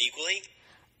to everyone equally.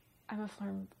 I'm a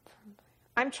firm.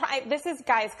 I'm trying. This is,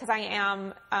 guys, because I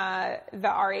am the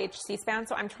RH C-SPAN,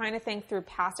 so I'm trying to think through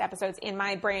past episodes in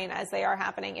my brain as they are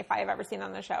happening, if I have ever seen them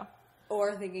on the show.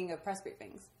 Or thinking of press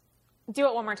briefings. Do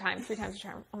it one more time. 3 times the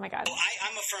charm. Oh my God. Well,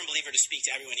 I'm a firm believer to speak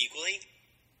to everyone equally.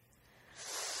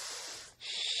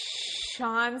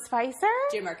 Sean Spicer?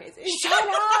 Jim Marchese. Shut up!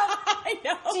 I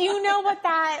know. Do you know what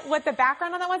the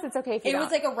background on that was? It's okay if you don't. It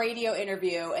was like a radio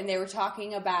interview, and they were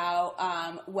talking about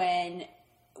when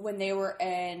they were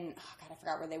in. Oh God, I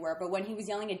forgot where they were. But when he was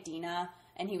yelling at Dina,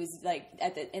 and he was like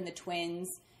in the Twins,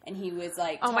 and he was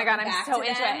like, "Oh my God, I'm so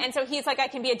into them. it." And so he's like, "I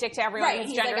can be a dick to everyone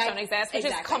whose genders don't exist," which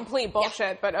is complete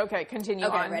bullshit. But okay, continue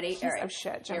on. Ready? Piece of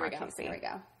shit, Jim Marchese. Here we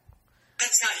go.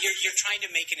 That's not. You're trying to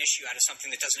make an issue out of something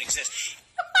that doesn't exist.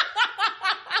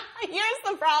 Here's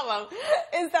the problem: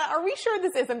 is that are we sure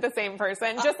this isn't the same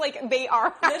person? Just like they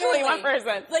are actually one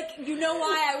person. Like, you know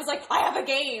why I was like, I have a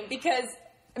game because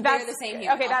they're the same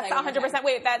human. Okay, that's 100%.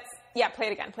 Wait, that's play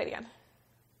it again.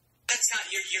 That's not.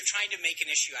 You're trying to make an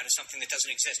issue out of something that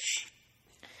doesn't exist.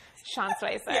 Sean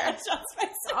Spicer. Yeah, Sean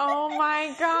Spicer. Oh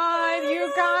my God,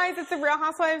 you guys! It's the Real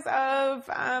Housewives of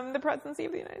the presidency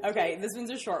of the United States. Okay, this one's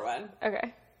a short one.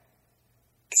 Okay.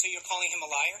 So you're calling him a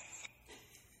liar?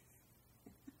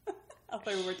 I'll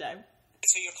play one more time.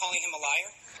 So you're calling him a liar?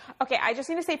 Okay, I just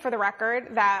need to say for the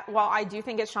record that while I do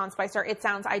think it's Sean Spicer, it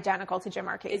sounds identical to Jim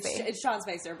Marchese. It's Sean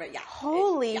Spicer, but yeah.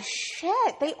 Holy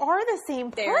shit, they are the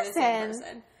same person. They're the same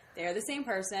person. They're the same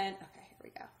person. Okay, here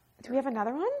we go. Do we have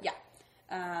another one? Yeah.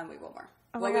 We have one more.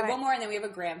 Oh well, my we have God, one more, and then we have a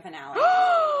grand finale.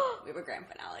 We have a grand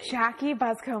finale. Jackie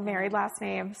Buzzco, married last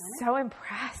name. So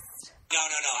impressed. No.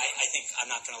 I think I'm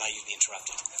not going to allow you to be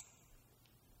interrupted.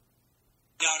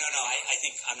 No. I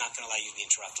think I'm not going to allow you to be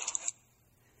interrupted.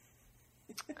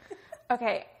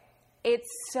 Okay, it's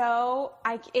so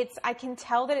I can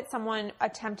tell that it's someone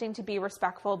attempting to be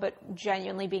respectful but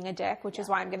genuinely being a dick, which is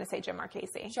why I'm going to say Jim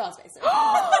Marchese. Sean Spicer.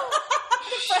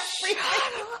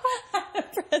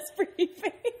 Press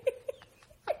briefing.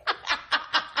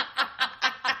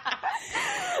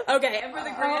 Okay, and for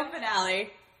the grand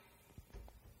finale.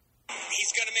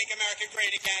 He's going to make America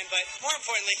great again, but more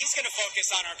importantly, he's going to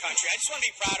focus on our country. I just want to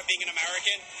be proud of being an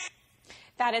American.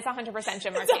 That is 100%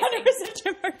 Jim Marchese. 100%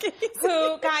 Jim Marchese.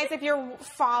 Who, guys, if you're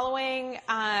following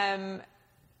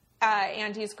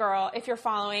Andy's girl, if you're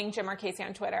following Jim Marchese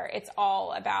on Twitter, it's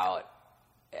all about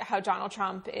how Donald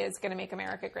Trump is going to make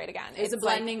America great again. It's a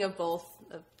blending of both.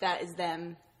 That is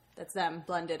them. That's them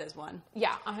blended as one.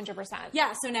 Yeah, 100%.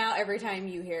 Yeah, so now every time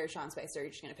you hear Sean Spicer, you're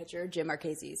just going to picture Jim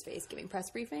Marchese's face giving press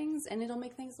briefings, and it'll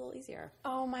make things a little easier.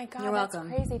 Oh my God, You're that's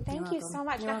welcome. crazy. Thank you so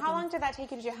much. Now, how long did that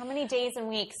take you to do? How many days and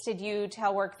weeks did you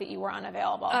tell work that you were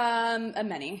unavailable?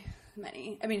 Many.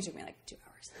 I mean, it took me like 2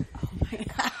 hours. Oh my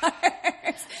God.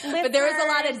 But there was a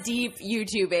lot of deep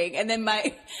YouTubing, and then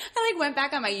I went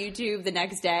back on my YouTube the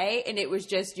next day, and it was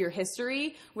just your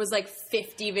history was like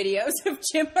 50 videos of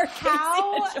Jim Marchese.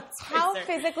 How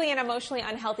physically and emotionally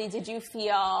unhealthy did you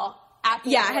feel? At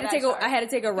the Yeah, end I had of to that take start? I had to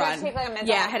take a run. take, like, a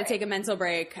mental I had break. to take a mental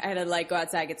break. I had to go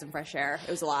outside, get some fresh air.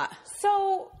 It was a lot.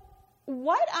 So,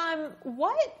 what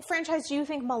franchise do you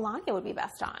think Melania would be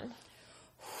best on?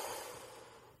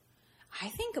 I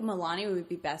think Melania would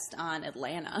be best on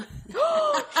Atlanta.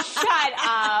 Shut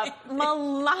up,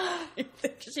 Melania. I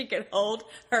think she could hold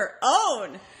her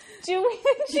own. Do you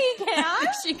think she can?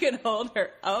 She could hold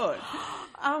her own.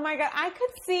 Oh my God, I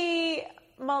could see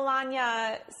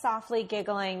Melania softly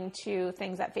giggling to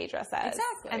things that Phaedra says.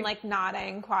 Exactly. And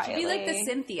nodding quietly. She'd be like the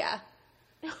Cynthia.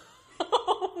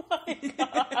 Oh my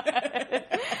God.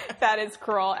 That is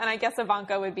cruel. And I guess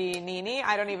Ivanka would be Nene.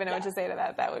 I don't even know what to say to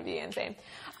that. That would be insane.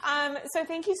 So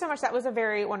thank you so much. That was a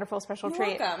very wonderful special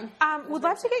treat. Welcome. Would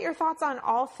love to get your thoughts on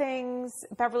all things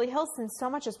Beverly Hills since so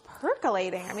much is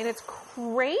percolating. I mean, it's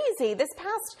crazy. This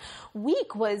past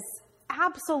week was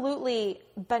absolutely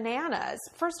bananas.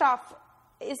 First off,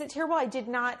 is it terrible? I did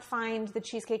not find the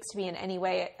cheesecakes to be in any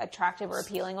way attractive or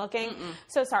appealing looking.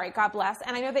 So sorry, God bless.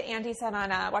 And I know that Andy said on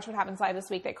Watch What Happens Live this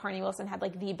week that Carney Wilson had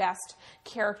like the best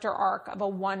character arc of a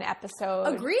one episode.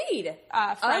 Agreed.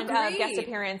 Friend guest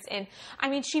appearance. And I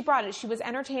mean, she brought it. She was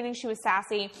entertaining. She was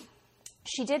sassy.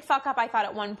 She did fuck up, I thought,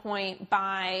 at one point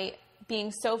by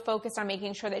being so focused on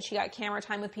making sure that she got camera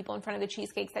time with people in front of the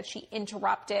cheesecakes that she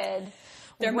interrupted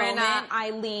their Rinna, moment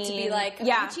Eileen to be like,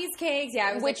 cheesecakes. Yeah,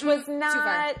 I was which like, was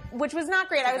not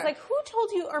great. I was like, who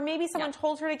told you? Or maybe someone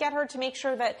told her to get her to make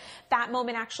sure that that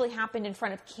moment actually happened in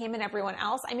front of Kim and everyone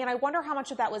else. I mean, I wonder how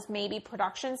much of that was maybe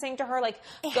production saying to her, like,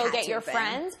 go get your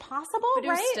friends. Possible, but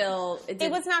right? It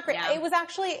was not great. Yeah. It was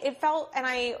actually, it felt, and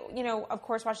I, of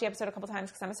course, watched the episode a couple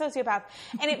times because I'm a sociopath,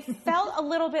 and it felt a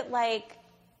little bit like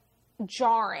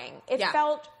jarring. It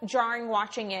felt jarring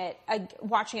watching it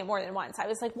more than once. I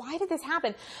was like, why did this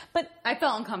happen? But I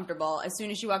felt uncomfortable as soon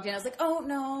as she walked in. I was like, oh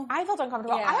no. I felt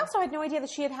uncomfortable. Yeah. I also had no idea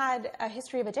that she had a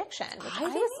history of addiction. Which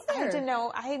I didn't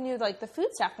know. I knew like the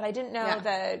food stuff, but I didn't know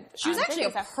the. She was actually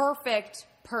a perfect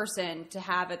person to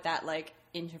have at that like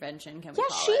intervention. Can we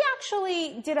call she it?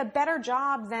 actually did a better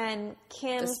job than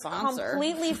Kim's sponsor.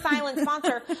 completely silent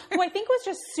sponsor, who I think was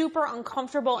just super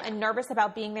uncomfortable and nervous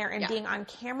about being there and being on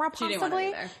camera.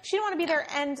 Possibly, she didn't want to be there.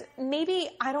 And maybe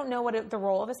I don't know what the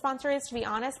role of a sponsor is, to be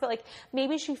honest, but like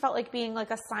maybe she felt like being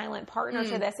like a silent partner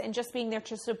to this and just being there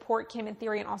to support Kim in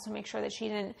theory and also make sure that she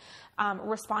didn't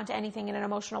respond to anything in an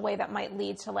emotional way that might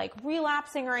lead to like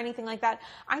relapsing or anything like that.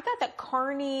 I thought that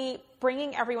Carney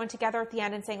bringing everyone together at the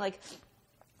end and saying like,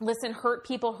 listen, hurt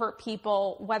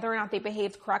people, whether or not they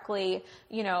behaved correctly,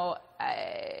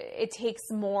 it takes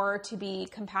more to be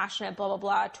compassionate, blah, blah,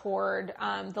 blah, toward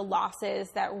the losses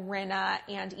that Rinna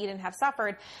and Eden have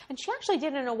suffered. And she actually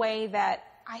did it in a way that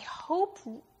I hope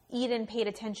Eden paid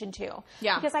attention to.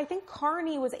 Yeah. Because I think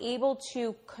Carney was able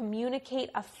to communicate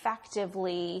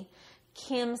effectively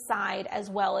Kim's side as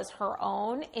well as her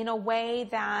own in a way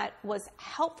that was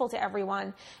helpful to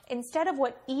everyone instead of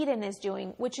what Eden is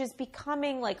doing, which is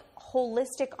becoming like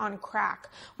holistic on crack,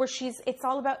 where it's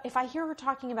all about, if I hear her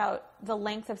talking about the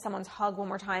length of someone's hug one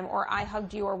more time, or I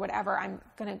hugged you or whatever, I'm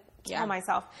going to kill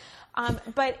myself.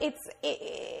 But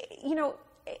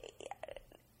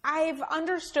I've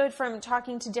understood from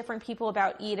talking to different people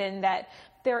about Eden that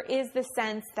there is the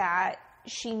sense that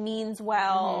she means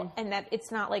well and that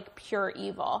it's not like pure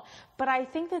evil. But I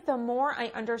think that the more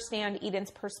I understand Eden's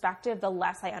perspective, the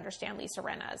less I understand Lisa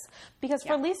Rinna's. Because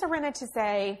for Lisa Rinna to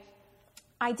say,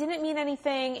 I didn't mean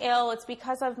anything ill. It's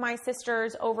because of my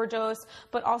sister's overdose,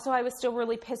 but also I was still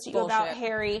really pissed at you about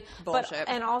Harry.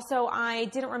 And also I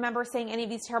didn't remember saying any of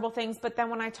these terrible things. But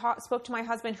then when I spoke to my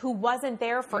husband, who wasn't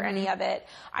there for any of it,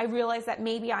 I realized that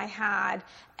maybe I had.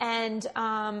 And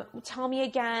tell me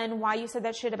again why you said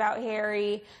that shit about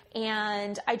Harry.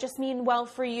 And I just mean well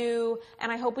for you.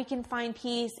 And I hope we can find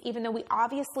peace, even though we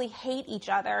obviously hate each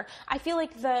other. I feel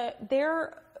like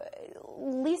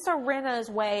Lisa Rinna's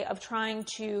way of trying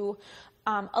to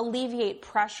alleviate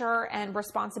pressure and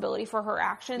responsibility for her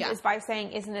actions is by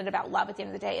saying, isn't it about love at the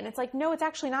end of the day? And it's like, no, it's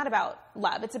actually not about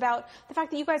love. It's about the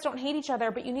fact that you guys don't hate each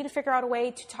other, but you need to figure out a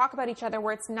way to talk about each other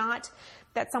where it's not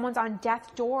that someone's on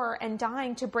death's door and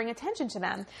dying to bring attention to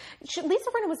them. Lisa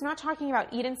Rinna was not talking to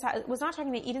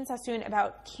Eden Sassoon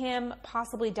about Kim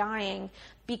possibly dying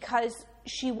because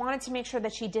she wanted to make sure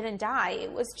that she didn't die.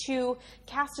 It was to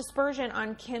cast aspersion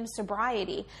on Kim's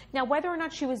sobriety. Now, whether or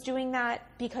not she was doing that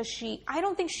because I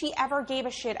don't think she ever gave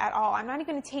a shit at all. I'm not even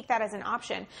going to take that as an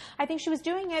option. I think she was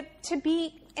doing it to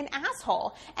be an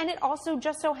asshole. And it also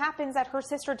just so happens that her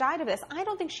sister died of this. I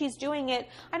don't think she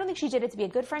did it to be a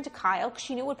good friend to Kyle because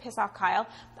she knew it would piss off Kyle.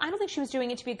 I don't think she was doing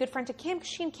it to be a good friend to Kim because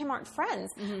she and Kim aren't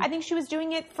friends. I think she was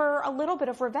doing it for a little bit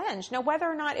of revenge. Now, whether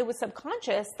or not it was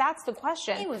subconscious, that's the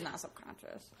question. It was not subconscious.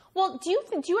 Well, do you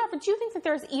think that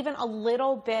there's even a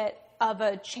little bit of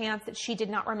a chance that she did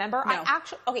not remember? No.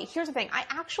 Here's the thing. I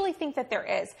actually think that there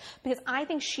is, because I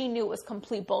think she knew it was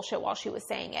complete bullshit while she was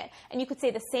saying it. And you could say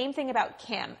the same thing about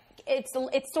Kim. It's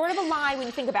sort of a lie when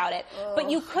you think about it. But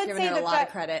you could say that. A lot of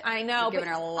credit. I know. But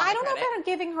I don't know if I'm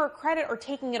giving her credit or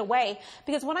taking it away,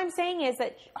 because what I'm saying is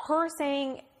that her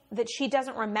saying that she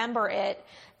doesn't remember it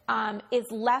is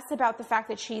less about the fact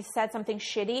that she said something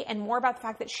shitty and more about the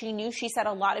fact that she knew she said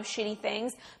a lot of shitty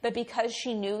things, but because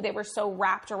she knew they were so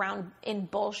wrapped around in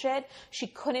bullshit, she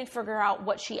couldn't figure out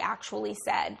what she actually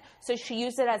said. So she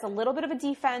used it as a little bit of a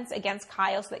defense against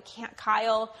Kyle, so that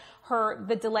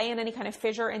the delay in any kind of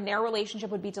fissure in their relationship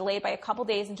would be delayed by a couple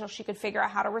days until she could figure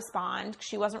out how to respond.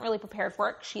 She wasn't really prepared for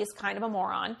it. She is kind of a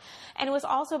moron. And it was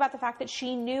also about the fact that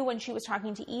she knew when she was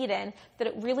talking to Eden that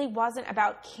it really wasn't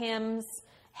about Kim's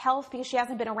health because she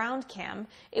hasn't been around Kim.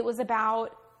 It was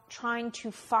about trying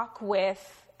to fuck with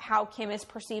how Kim is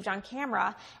perceived on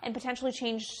camera and potentially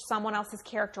change someone else's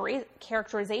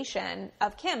characterization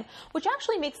of Kim, which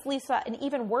actually makes Lisa an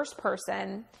even worse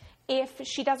person if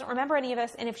she doesn't remember any of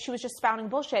this and if she was just spouting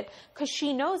bullshit, because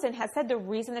she knows and has said the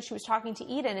reason that she was talking to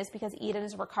Eden is because Eden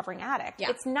is a recovering addict.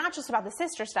 Yeah. It's not just about the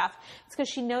sister stuff. It's because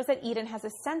she knows that Eden has a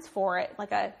sense for it,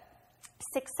 like a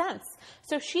sixth sense.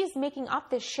 So she's making up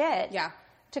this shit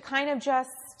to kind of just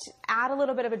add a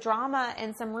little bit of a drama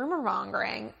and some rumor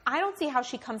mongering. I don't see how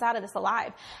she comes out of this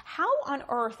alive. How on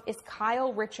earth is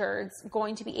Kyle Richards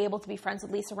going to be able to be friends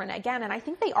with Lisa Rinna again? And I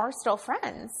think they are still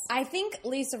friends. I think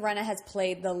Lisa Rinna has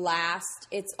played the last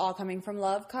 "it's all coming from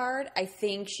love" card. I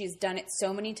think she's done it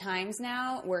so many times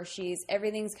now where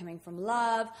everything's coming from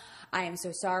love. I am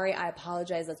so sorry. I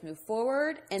apologize. Let's move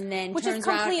forward. And then turns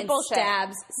around and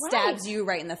stabs you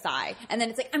right in the thigh. And then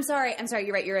it's like, I'm sorry.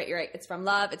 You're right. It's from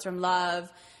love.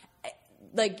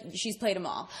 Like, she's played them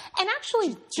all. And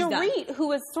actually, Dorit, who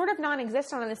was sort of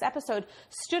non-existent on this episode,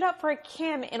 stood up for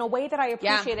Kim in a way that I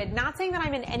appreciated. Yeah. Not saying that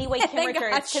I'm in any way Kim Richards.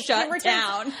 Got shut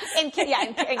down. And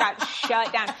got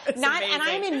shut down. And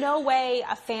I'm in no way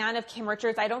a fan of Kim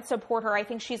Richards. I don't support her. I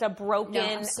think she's a broken. No,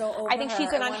 I'm so over I think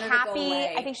she's an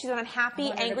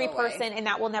unhappy, angry person, and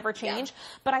that will never change.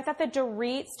 Yeah. But I thought that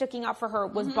Dorit sticking up for her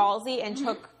was ballsy and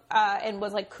took and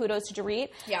was like kudos to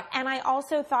Dorit. Yeah. And I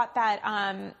also thought that.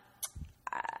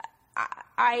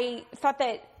 I thought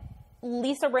that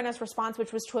Lisa Rinna's response,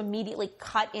 which was to immediately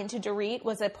cut into Dorit,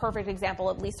 was a perfect example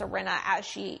of Lisa Rinna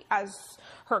as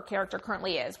her character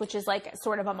currently is, which is like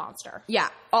sort of a monster. Yeah.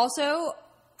 Also,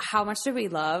 how much did we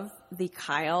love the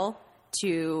Kyle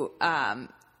to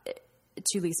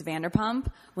Lisa Vanderpump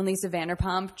when Lisa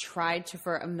Vanderpump tried to,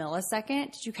 for a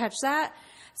millisecond, did you catch that?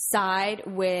 Side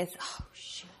with,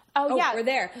 Oh, yeah. We're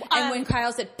there. And when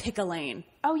Kyle said, pick a lane.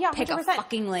 Oh, yeah, 100%. Pick a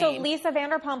fucking lane. So Lisa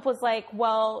Vanderpump was like,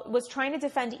 was trying to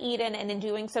defend Eden, and in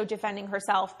doing so, defending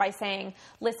herself by saying,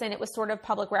 listen, it was sort of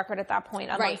public record at that point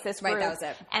amongst this group. Right, that was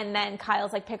it. And then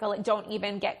Kyle's like, pick a lane, don't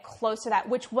even get close to that,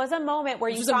 which was a moment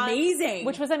where Which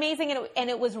was amazing, and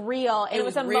it was real. It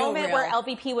was a moment where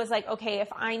LVP was like, okay, if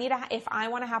I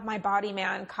want to have my body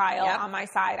man, Kyle, on my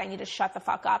side, I need to shut the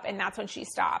fuck up. And that's when she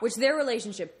stopped. Which their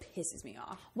relationship pisses me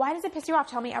off. Why does it piss you off?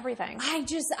 Tell me everything. I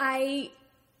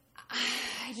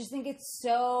just think it's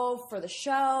so for the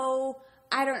show.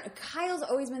 Kyle's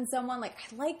always been someone, like,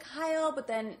 I like Kyle, but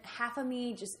then half of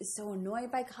me just is so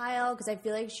annoyed by Kyle because I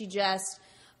feel like she just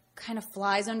kind of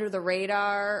flies under the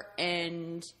radar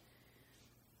and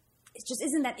it just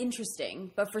isn't that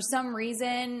interesting. But for some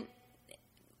reason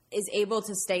is able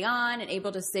to stay on and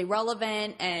able to stay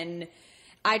relevant, and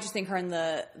I just think her and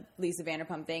the Lisa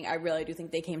Vanderpump thing, I really do think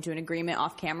they came to an agreement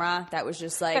off camera that was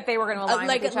just like... That they were going to align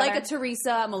with each other. Like a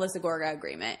Teresa, Melissa Gorga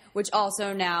agreement, which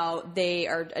also now they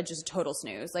are just a total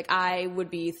snooze. Like, I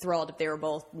would be thrilled if they were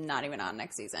both not even on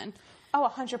next season.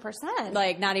 Oh, 100%.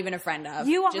 Like, not even a friend of.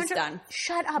 Just done.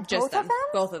 Shut up. Just both of them?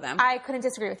 Both of them. I couldn't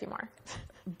disagree with you more.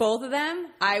 Both of them.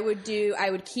 I would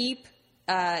keep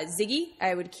Ziggy.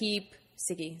 I would keep...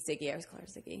 Siggy. I always call her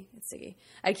Ziggy. It's Siggy.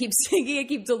 I'd keep Siggy. I'd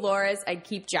keep Dolores. I'd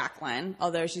keep Jacqueline.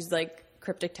 Although she's like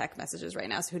cryptic text messages right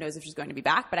now, so who knows if she's going to be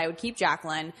back. But I would keep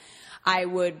Jacqueline. I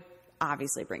would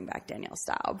obviously bring back Danielle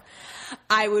Staub.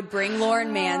 I would bring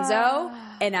Lauren Manzo.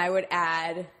 And I would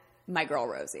add my girl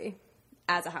Rosie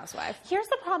as a housewife. Here's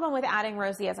the problem with adding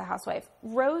Rosie as a housewife.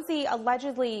 Rosie,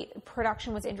 allegedly,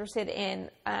 production was interested in...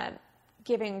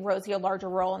 giving Rosie a larger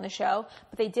role in the show,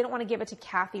 but they didn't want to give it to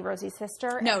Kathy, Rosie's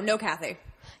sister. No Kathy.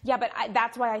 Yeah, but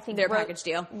that's why I think... Their package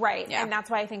deal. Right, yeah. And that's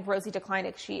why I think Rosie declined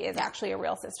it. She is actually a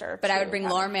real sister. But I would bring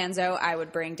Lauren Manzo, I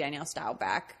would bring Danielle Staub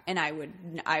back, and I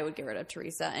would get rid of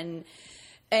Teresa.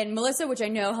 And Melissa, which I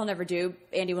know he'll never do,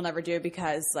 Andy will never do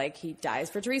because, like, he dies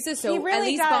for Teresa. So really at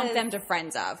least bump them to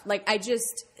friends of. Like,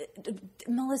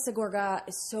 Melissa Gorga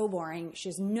is so boring. She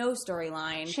has no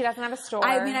storyline. She doesn't have a story.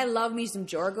 I mean, I love me some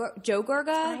Joe Gorga.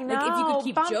 I know. Like, if you could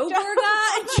keep Joe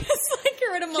Gorga and just, like, get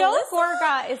rid of Melissa. Joe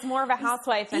Gorga is more of a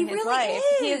housewife than his really life.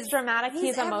 Is. He is dramatic.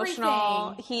 He's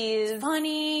emotional. He's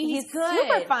funny. He's good.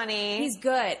 Super funny. He's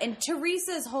good. And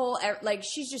Teresa's whole, like,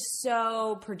 she's just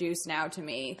so produced now to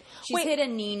me. She's hit a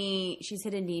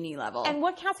Nene level. And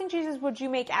what casting choices would you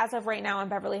make as of right now on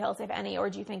Beverly Hills, if any, or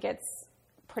do you think it's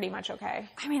pretty much okay?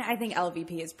 I mean, I think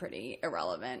LVP is pretty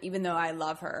irrelevant, even though I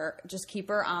love her. Just keep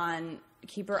her on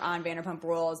Vanderpump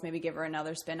Rules, maybe give her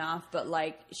another spinoff, but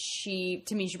like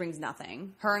to me, she brings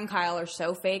nothing. Her and Kyle are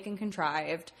so fake and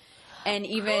contrived. And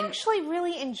even I actually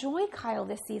really enjoy Kyle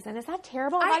this season. Is that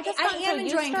terrible? I am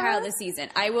enjoying Kyle this season.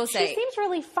 I will say she seems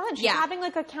really fun. She's having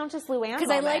like a Countess Luann because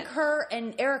I like her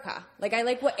and Erica. Like I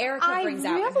like what Erica brings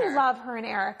out in her. I really love her and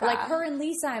Erica. Like her and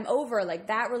Lisa, I'm over. Like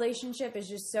that relationship is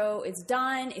just so it's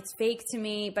done. It's fake to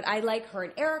me. But I like her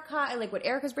and Erica. I like what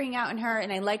Erica's bringing out in her,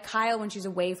 and I like Kyle when she's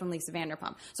away from Lisa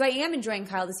Vanderpump. So I am enjoying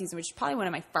Kyle this season, which is probably one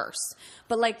of my first.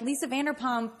 But like Lisa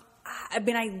Vanderpump. I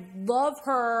mean, I love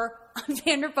her on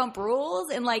Vanderpump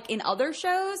Rules and like in other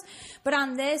shows, but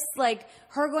on this, like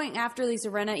her going after Lisa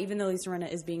Rinna, even though Lisa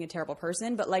Rinna is being a terrible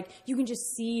person, but like you can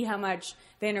just see how much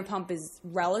Vanderpump is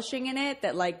relishing in it.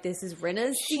 That like this is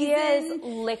Rinna's season. She is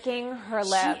licking her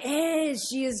lips.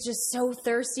 She is just so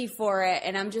thirsty for it,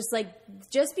 and I'm just like,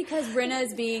 just because Rinna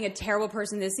is being a terrible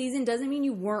person this season doesn't mean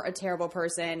you weren't a terrible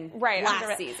person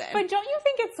last season. But don't you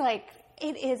think it's like?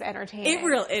 It is entertaining.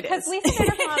 It is. Because Lisa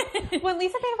Vanderpump, when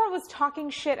Lisa Vanderpump was talking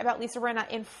shit about Lisa Rinna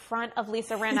in front of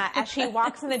Lisa Rinna as she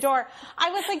walks in the door, I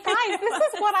was like, guys, this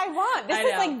is what I want. This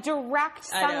is like direct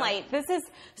sunlight. This is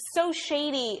so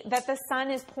shady that the sun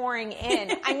is pouring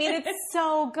in. I mean, it's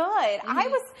so good. Mm-hmm. I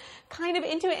was kind of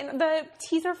into it. And the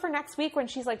teaser for next week when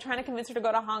she's like trying to convince her to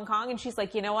go to Hong Kong and she's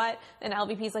like, you know what? And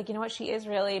LVP's like, you know what? She is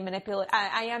really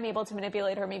I am able to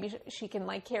manipulate her. Maybe she can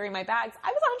like carry my bags.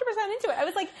 I was 100% into it. I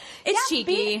was like, it's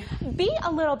cheeky. Be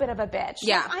a little bit of a bitch.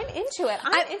 Yeah. Like, I'm into it.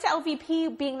 I'm into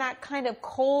LVP being that kind of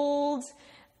cold,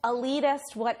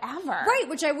 elitist, whatever. Right,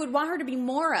 which I would want her to be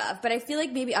more of. But I feel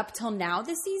like maybe up till now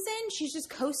this season, she's just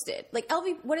coasted. Like,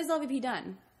 what has LVP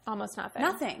done? Almost nothing.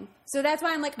 Nothing. So that's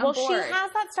why I'm like, I'm bored. She has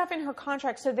that stuff in her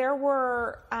contract. So there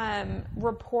were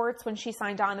reports when she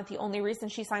signed on that the only reason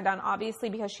she signed on, obviously,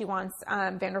 because she wants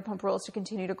Vanderpump Rules to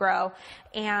continue to grow.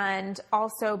 And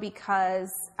also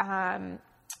because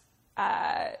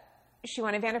she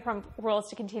wanted Vanderpump Rules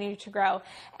to continue to grow.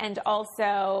 And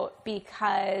also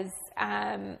because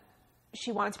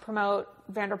she wanted to promote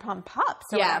Vanderpump Pups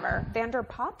or whatever.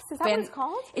 Vanderpups? Is that what it's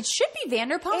called? It should be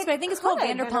Vanderpumps, but I think it's called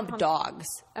Vanderpump Dogs.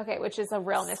 Okay, which is a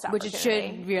real missed opportunity. Which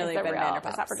it should really be Vanderpumps.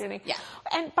 Missed opportunity. Yeah.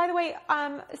 And by the way,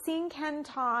 seeing Ken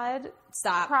Todd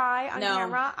cry on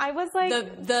camera, I was like,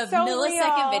 the so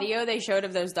millisecond real. video they showed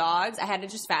of those dogs, I had to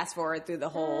just fast forward through the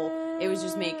whole. It was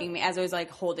just making me, as I was like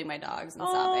holding my dogs and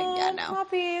sobbing. Yeah, no.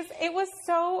 Puppies. It was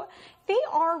so. They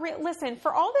are listen,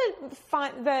 for all the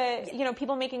fun,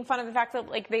 people making fun of the fact that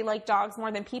like they like dogs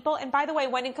more than people. And by the way,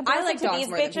 when in comparison to these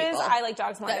bitches, I like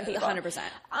dogs more than people. 100%.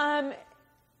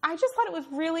 I just thought it was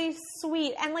really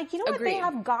sweet. And like, you know what? They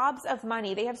have gobs of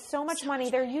money. They have so much money.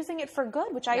 They're using it for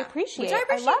good, which I appreciate.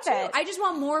 I love it. I just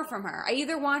want more from her. I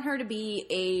either want her to be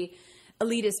a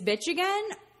elitist bitch again,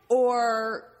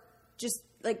 or just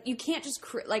like, you can't just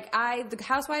the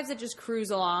housewives that just cruise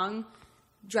along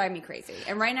drive me crazy.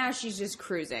 And right now she's just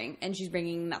cruising and she's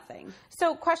bringing nothing.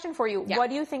 So question for you. Yeah. What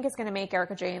do you think is going to make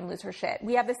Erika Jayne lose her shit?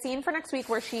 We have the scene for next week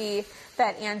where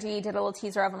that Andy did a little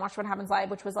teaser of and Watch What Happens Live,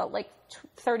 which was like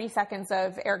 30 seconds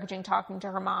of Erika Jayne talking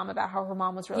to her mom about how her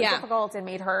mom was really difficult and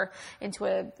made her into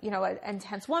an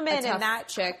intense woman. A tough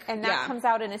chick. And that comes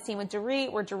out in a scene with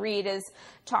Dorit where Dorit is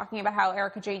talking about how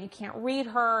Erika Jayne, you can't read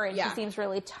her and she seems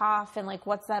really tough and like,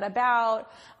 what's that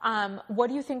about? What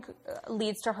do you think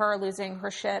leads to her losing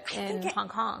her shit in Hong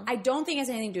Kong? I don't think it has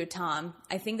anything to do with Tom.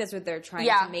 I think that's what they're trying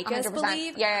to make 100%. Us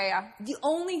believe. Yeah. The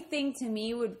only thing to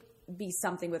me would be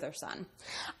something with her son.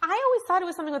 I always thought it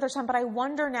was something with her son, but I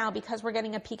wonder now, because we're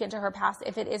getting a peek into her past,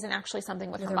 if it isn't actually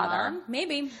something with her mother. Mom?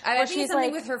 Maybe. I think it's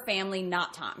something with her family,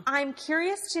 not Tom. I'm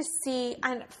curious to see,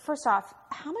 and first off,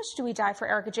 how much do we die for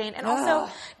Erika Jayne? And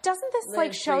also, doesn't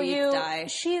this show you,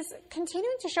 she's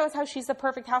continuing to show us how she's the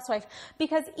perfect housewife,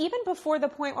 because even before the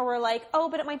point where we're like, oh,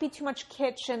 but it might be too much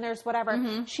kitsch and there's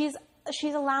whatever, she's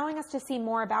allowing us to see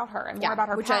more about her and more about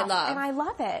her past. I love. And I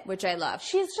love it. Which I love.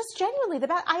 She's just genuinely the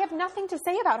best. I have nothing to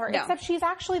say about her except she's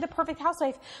actually the perfect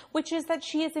housewife, which is that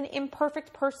she is an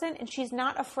imperfect person and she's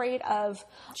not afraid of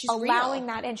allowing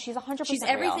that in. She's 100% She's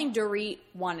everything Dorit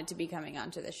wanted to be coming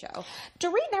onto the show.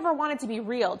 Dorit never wanted to be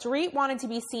real. Dorit wanted to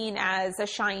be seen as a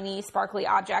shiny, sparkly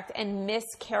object and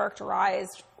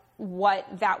mischaracterized what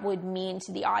that would mean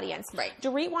to the audience. Right.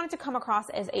 Dorit wanted to come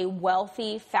across as a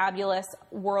wealthy, fabulous,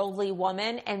 worldly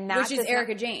woman, and which is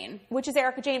Erika Jayne. Which is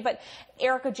Erika Jayne, but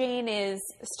Erika Jayne is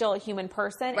still a human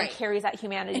person and carries that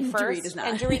humanity and first. Dorit is not.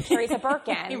 And Dorit carries a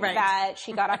Birkin that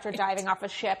she got after diving off a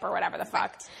ship or whatever the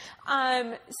fuck.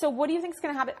 So what do you think is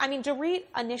going to happen? I mean, Dorit,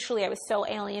 initially I was so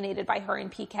alienated by her in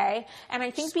PK, and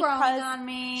I think she's growing on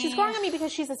me. She's growing on me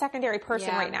because she's a secondary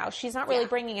person right now. She's not really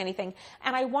bringing anything.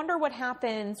 And I wonder what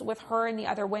happens with her and the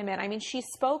other women. I mean, she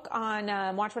spoke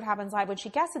on Watch What Happens Live when she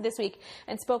guested this week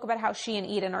and spoke about how she and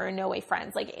Eden are in no way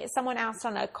friends. Like, someone asked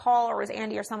on a call, or was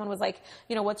Andy or someone was like,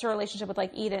 you know, what's your relationship with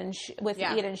like Eden?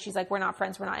 Eden, she's like, we're not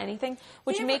friends, we're not anything,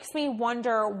 which makes me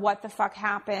wonder what the fuck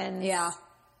happened. Yeah.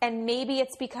 And maybe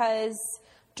it's because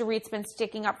Dorit's been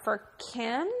sticking up for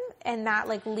Kim, and that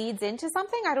like leads into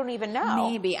something. I don't even know.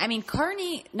 Maybe. I mean,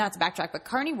 Carney, not to backtrack, but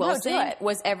Carney Wilson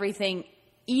was everything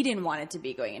Eden wanted to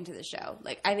be going into the show.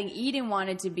 Like, I think Eden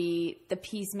wanted to be the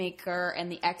peacemaker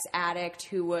and the ex-addict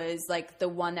who was like the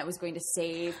one that was going to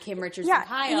save Kim Richards and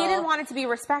Kyle. Eden wanted to be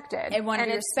respected. And wanted to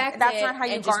be respected. That's not how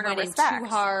you garner respect. Too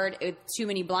hard, with too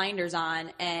many blinders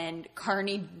on, and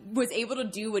Carney was able to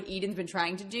do what Eden's been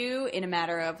trying to do in a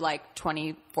matter of like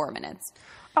 24 minutes.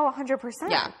 Oh, 100%.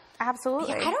 Yeah. Absolutely.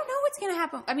 Yeah, I don't know what's going to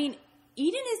happen. I mean,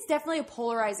 Eden is definitely a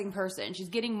polarizing person. She's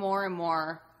getting more and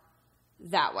more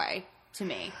that way. To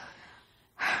me,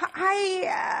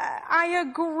 I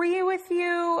agree with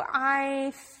you.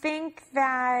 I think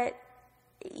that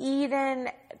Eden,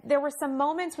 there were some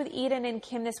moments with Eden and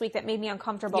Kim this week that made me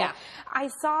uncomfortable. Yeah. I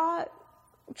saw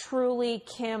truly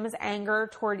Kim's anger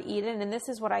toward Eden, and this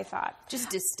is what I thought. Just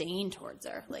disdain towards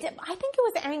her. Like, I think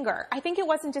it was anger. I think it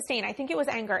wasn't disdain. I think it was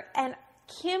anger. And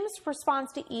Kim's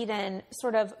response to Eden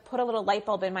sort of put a little light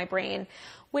bulb in my brain,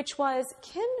 which was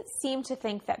Kim seemed to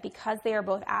think that because they are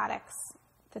both addicts,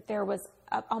 that there was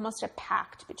almost a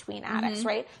pact between addicts,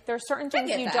 right? There are certain things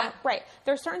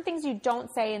there are certain things you don't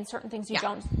say and certain things you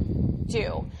don't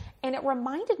do. And it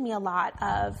reminded me a lot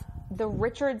of the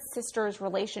Richards sisters'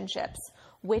 relationships,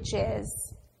 which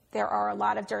is there are a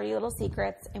lot of dirty little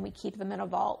secrets and we keep them in a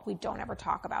vault. We don't ever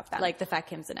talk about them. Like the fact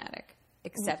Kim's an addict.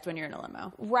 Except when you're in a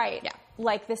limo. Right. Yeah.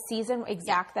 Like the season,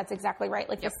 that's exactly right.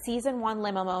 Like the season 1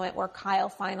 limo moment where Kyle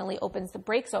finally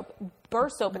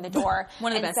bursts open the door.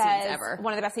 One of the best scenes ever.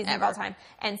 One of the best seasons of all time.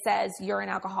 And says, you're an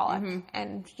alcoholic. Mm-hmm.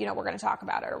 And, you know, we're going to talk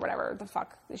about it, or whatever the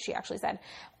fuck she actually said.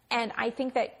 And I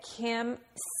think that Kim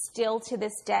still to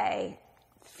this day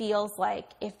feels like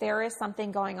if there is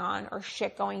something going on or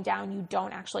shit going down, you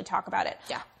don't actually talk about it.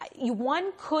 Yeah.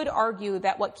 One could argue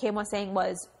that what Kim was saying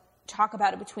was, talk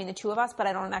about it between the two of us, but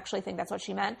I don't actually think that's what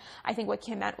she meant. I think what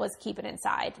Kim meant was keep it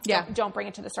inside. Yeah. Don't bring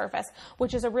it to the surface,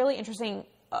 which is a really interesting,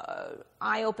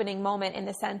 eye-opening moment in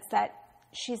the sense that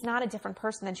she's not a different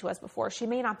person than she was before. She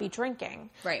may not be drinking,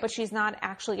 right, but she's not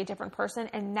actually a different person,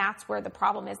 and that's where the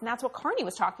problem is. And that's what Carney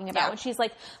was talking about. When she's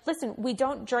like, listen, we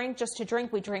don't drink just to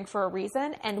drink. We drink for a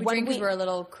reason. And we when drink because we're a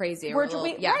little crazy.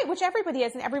 Right, which everybody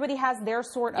is, and everybody has their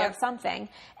sort of something.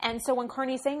 And so when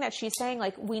Carney's saying that, she's saying,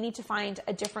 like, we need to find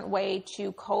a different way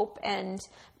to cope and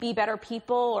be better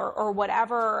people or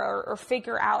whatever, or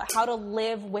figure out how to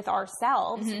live with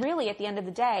ourselves, really, at the end of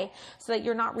the day, so that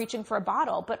you're not reaching for a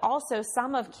bottle. But also,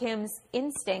 some of Kim's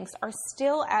instincts are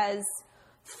still as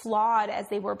flawed as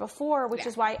they were before, which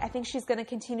is why I think she's going to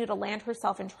continue to land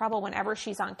herself in trouble whenever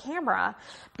she's on camera,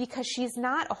 because she's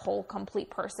not a whole,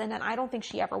 complete person, and I don't think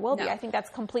she ever will be. I think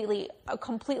that's completely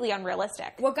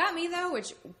unrealistic. What got me, though,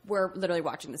 which we're literally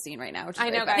watching the scene right now, which is I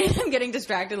know, guys. I'm getting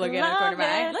distracted looking at the corner of my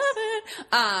eye.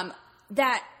 Love it.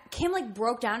 That Kim, like,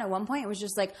 broke down at one point. It was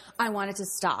just like, I wanted to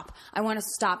stop. I want to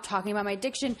stop talking about my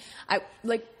addiction. And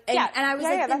I was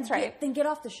like, that's right. Then get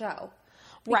off the show.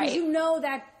 Because you know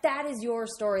that is your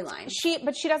storyline.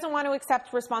 But she doesn't want to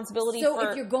accept responsibility So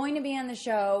if you're going to be on the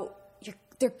show,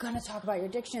 they're going to talk about your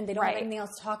addiction. They don't have anything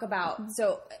else to talk about.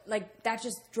 So, like, that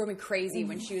just drove me crazy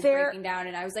when she was breaking down.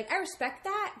 And I was like, I respect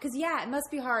that. Because, it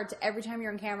must be hard to every time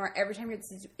you're on camera, every time you're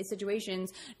in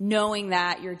situations, knowing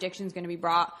that your addiction is going to be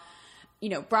brought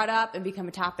up and become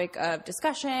a topic of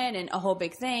discussion and a whole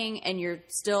big thing. And you're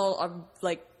still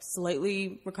a,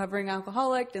 slightly recovering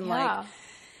alcoholic and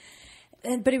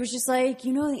but it was just like,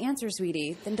 you know the answer,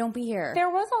 sweetie. Then don't be here.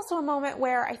 There was also a moment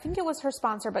where I think it was her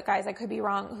sponsor, but guys, I could be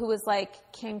wrong, who was like,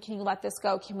 Kim, can you let this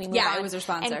go? Can we move on? Yeah, it was her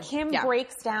sponsor. And Kim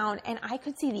breaks down, and I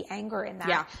could see the anger in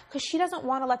that. Because she doesn't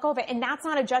want to let go of it. And that's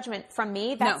not a judgment from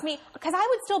me. That's me. Because I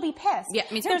would still be pissed. Yeah,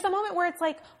 me too. There's a moment where it's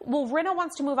like, well, Rinna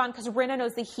wants to move on because Rinna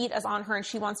knows the heat is on her and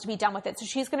she wants to be done with it. So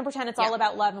she's going to pretend it's all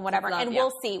about love and whatever. And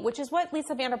we'll see, which is what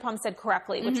Lisa Vanderpump said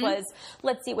correctly, which was,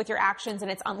 let's see it with your actions, and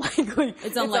it's unlikely.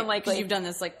 It's unlikely. Because you've done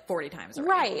this 40 times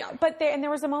already. Right. Yeah. But there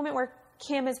was a moment where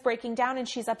Kim is breaking down and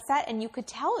she's upset, and you could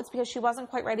tell it's because she wasn't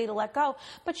quite ready to let go.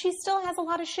 But she still has a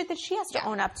lot of shit that she has to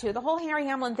own up to. The whole Harry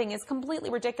Hamlin thing is completely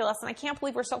ridiculous, and I can't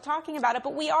believe we're still talking about it,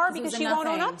 but we are, because she won't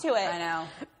own up to it. I know.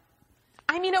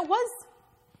 I mean,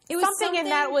 something in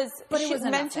that was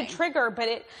meant to trigger,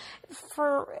 but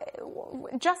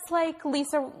just like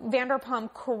Lisa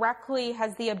Vanderpump correctly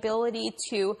has the ability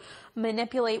to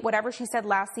manipulate whatever she said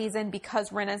last season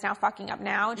because Rinna's now fucking up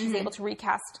now and she's able to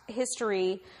recast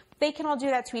history. They can all do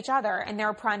that to each other, and there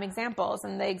are prime examples.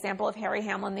 And the example of Harry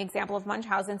Hamlin, the example of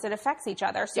Munchausen, it affects each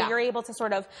other. So you're able to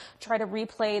sort of try to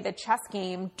replay the chess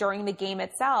game during the game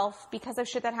itself because of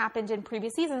shit that happened in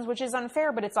previous seasons, which is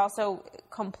unfair, but it's also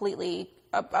completely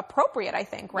appropriate, I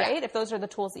think, right? Yeah. If those are the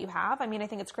tools that you have. I mean, I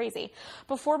think it's crazy.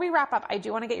 Before we wrap up, I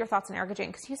do want to get your thoughts on Erika Jayne,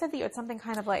 because you said that you had something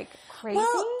kind of like crazy.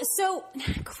 Well, so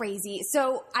crazy.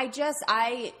 So I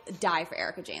die for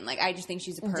Erika Jayne. Like, I just think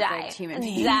she's a perfect human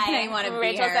being. I want to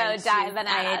be her. I die. Oh my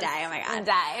God.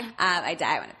 I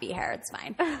die. I want to be her. It's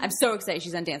fine. I'm so excited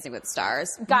she's on Dancing with the Stars.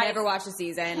 Guys, never watched the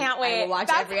season. Can't wait. I will watch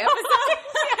every episode.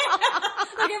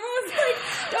 Like, everyone's like,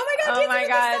 oh my God, Dancing with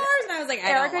the Stars. And I was like,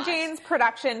 Erika Jayne's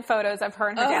production photos of her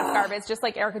and her dance garbage, just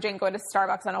like Erika Jayne going to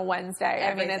Starbucks on a Wednesday.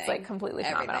 I mean, it's like completely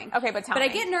phenomenal. Okay, but tell me. But I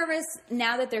get nervous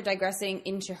now that they're digressing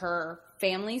into her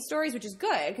family stories, which is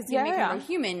good because you make her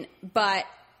human. But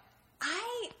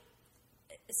I,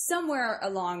 somewhere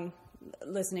along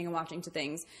listening and watching to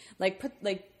things,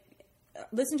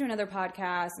 listened to another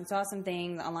podcast and saw some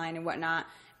things online and whatnot,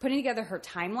 putting together her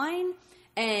timeline.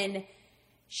 And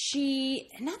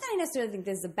not that I necessarily think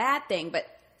this is a bad thing, but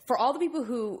for all the people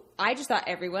who, I just thought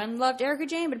everyone loved Erika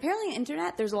Jayne, but apparently on the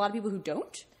internet, there's a lot of people who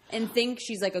don't and think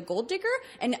she's like a gold digger.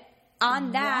 And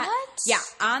on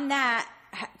that,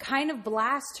 kind of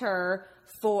blast her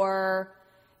for,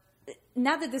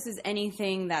 not that this is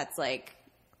anything that's like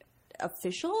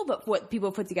official, but what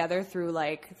people put together through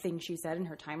like things she said in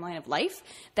her timeline of life,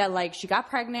 that like she got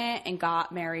pregnant and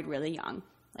got married really young,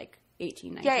 like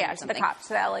 18, 19 or something. To the cops,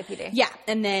 to the LAPD. Yeah,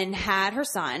 and then had her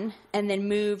son, and then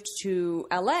moved to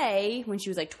LA when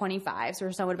she was like 25, so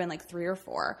her son would have been like 3 or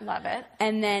 4. Love it.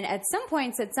 And then at some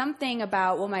point said something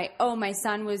about, my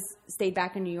son stayed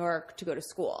back in New York to go to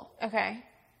school. Okay.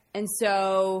 And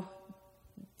so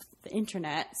the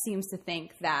internet seems to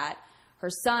think that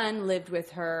her son lived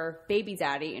with her baby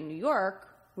daddy in New York,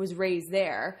 was raised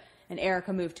there, and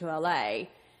Erika moved to LA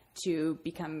to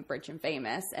become rich and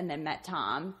famous, and then met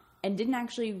Tom, and didn't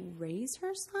actually raise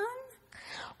her son?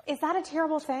 Is that a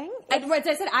terrible thing? As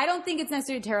I said, I don't think it's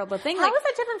necessarily a terrible thing. How is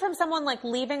that different from someone like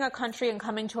leaving a country and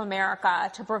coming to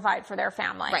America to provide for their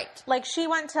family? Right. Like she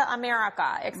went to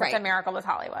America, except America was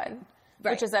Hollywood.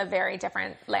 Right. Which is a very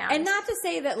different land. And not to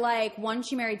say that, like, once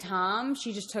she married Tom,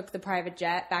 she just took the private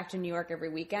jet back to New York every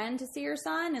weekend to see her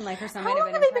son, and, like, her son might have been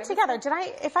How long have they been together?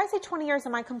 If I say 20 years,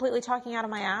 am I completely talking out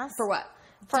of my ass? For what?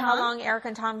 For Tom? How long Erika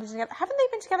and Tom have been together? Haven't they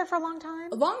been together for a long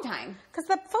time? A long time. Because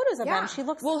the photos of them, she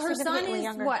looks her son is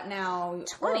younger. What now?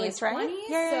 20s, right? 20s?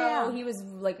 Yeah. So he was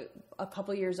like a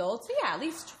couple years old. So yeah, at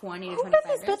least 20 to 25 years.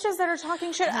 Who are these bitches that are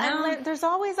talking shit? There's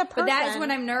always a person. But that is when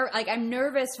I'm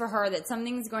nervous for her that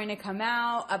something's going to come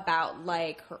out about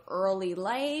like her early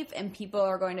life, and people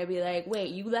are going to be like, "Wait,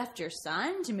 you left your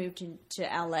son to move to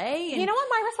LA?" And you know what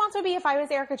my response would be if I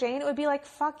was Erika Jayne? It would be like,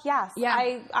 "Fuck yes."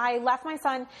 Yeah. I left my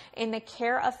son in the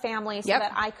care of family so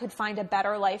that I could find a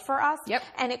better life for us. Yep.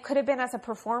 And it could have been as a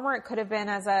performer. It could have been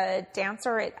as a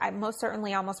dancer. I most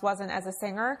certainly almost wasn't as a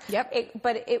singer. Yep.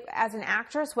 But as an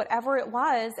actress, whatever it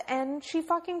was, and she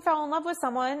fucking fell in love with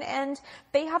someone, and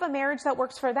they have a marriage that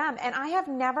works for them. And I have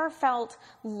never felt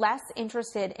less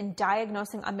interested in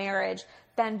diagnosing a marriage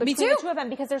than between the two of them,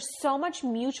 because there's so much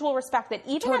mutual respect that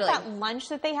even at that lunch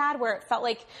that they had, where it felt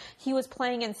like he was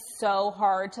playing in so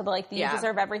hard to like, you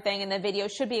deserve everything, and the video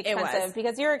should be expensive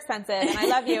because you're expensive, and I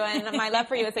love you, and my love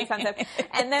for you is expensive.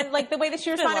 And then like the way that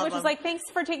she responded, which was like, thanks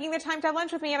for taking the time to have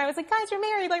lunch with me, and I was like, guys, you're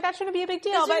married, like that shouldn't be a big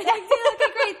deal. But okay,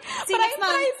 great. See you next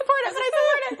month. I support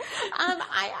it.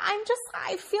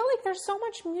 I feel like there's so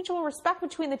much mutual respect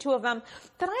between the two of them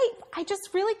that I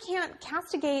just really can't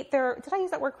castigate their. Did I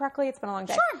use that word correctly? It's been a long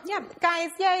day. Sure. Yeah. Guys,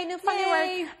 yay, new funny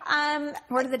word.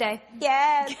 Word of the day.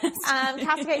 Yes.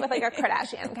 Castigate with like a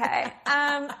Kardashian, okay?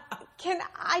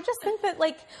 I just think that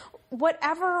like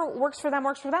whatever works for them,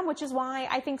 which is why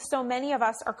I think so many of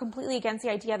us are completely against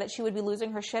the idea that she would be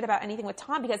losing her shit about anything with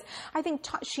Tom, because I think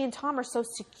she and Tom are so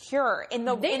secure in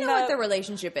the. They know what their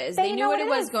relationship is. They knew what it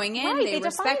was going in. Right, they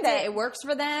respect it. It works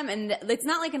for them, and it's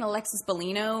not like an Alexis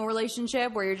Bellino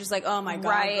relationship where you're just like, oh my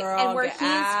god, girl, and where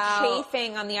he's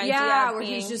chafing on the idea of where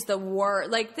he's just the war.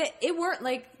 Like it worked.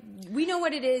 Like we know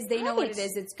what it is. They know what it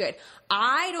is. It's good.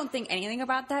 I don't think anything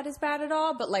about that is bad at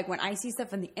all. But like when I see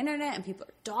stuff on the internet and people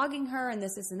are dogging her and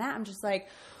this and that, I'm just like,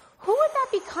 who would that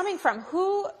be coming from?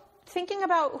 Thinking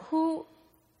about who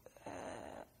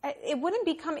it wouldn't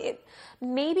become it.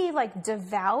 Maybe like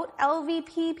devout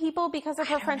LVP people because of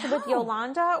her friendship with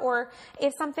Yolanda, or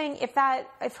if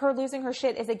her losing her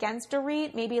shit is against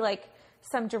Dorit, maybe like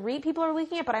some Dorit people are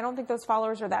leaking it. But I don't think those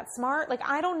followers are that smart. Like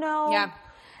I don't know. Yeah.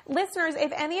 Listeners,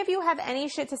 if any of you have any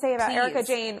shit to say about Erika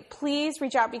Jayne, please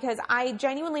reach out because I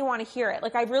genuinely want to hear it.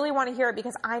 Like, I really want to hear it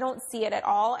because I don't see it at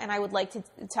all, and I would like to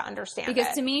understand it.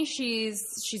 Because to me, she's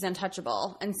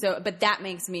untouchable, and so, but that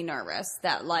makes me nervous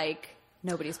that, like,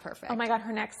 nobody's perfect. Oh my God,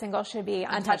 her next single should be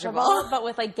Untouchable, but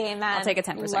with like gay men. I'll take a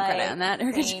 10% credit on that.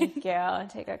 Thank you.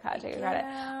 Take a credit.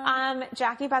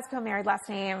 Jackie Busco, married last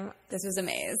name. This was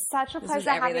amazing. Such a pleasure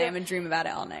to have you. I'm gonna dream about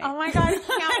it all night. Oh my God,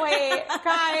 can't wait.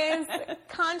 Guys,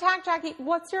 contact Jackie.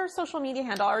 What's your social media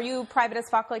handle? Are you private as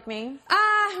fuck like me?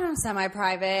 I'm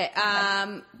semi-private.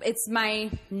 It's my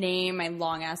name, my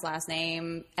long-ass last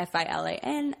name,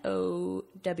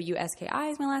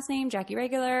 FILANOWSKI is my last name, Jackie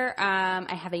Regular.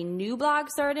 I have a new blog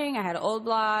starting. I had an old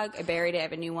blog. I buried it. I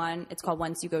have a new one. It's called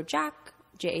Once You Go Jack,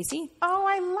 JAC. Oh,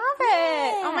 I love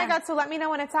it. Yeah. Oh my God. So let me know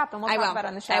when it's up and we'll talk about it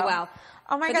on the show. I will.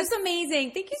 Oh my God. It's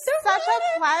amazing. Thank you so much. Such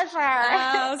a pleasure.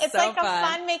 Oh, it's so like fun. a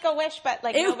fun Make-A-Wish, but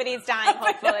like nobody's dying,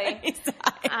 hopefully. Nobody's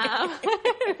dying.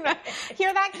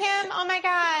 Hear that, Kim? Oh my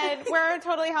God. We're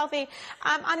totally healthy.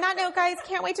 On that note, guys,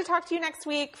 can't wait to talk to you next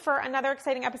week for another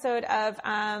exciting episode of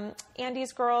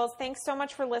Andy's Girls. Thanks so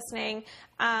much for listening.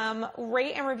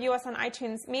 Rate and review us on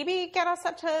iTunes. Maybe get us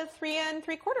up to 3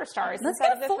 3/4 stars. Let's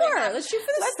get 4. Let's shoot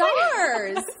for the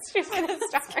stars. Let's shoot for the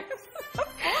stars. 4.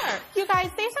 You guys,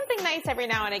 say something nice every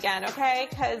now and again, okay?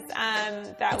 Because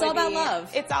it's all about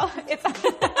love. It's all.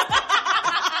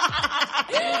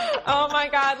 Oh my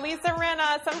God, Lisa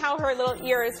Rinna, somehow her little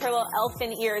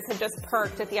elfin ears have just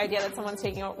perked at the idea that someone's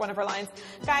taking one of her lines.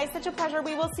 Guys, such a pleasure.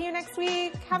 We will see you next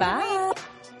week. Have a good week.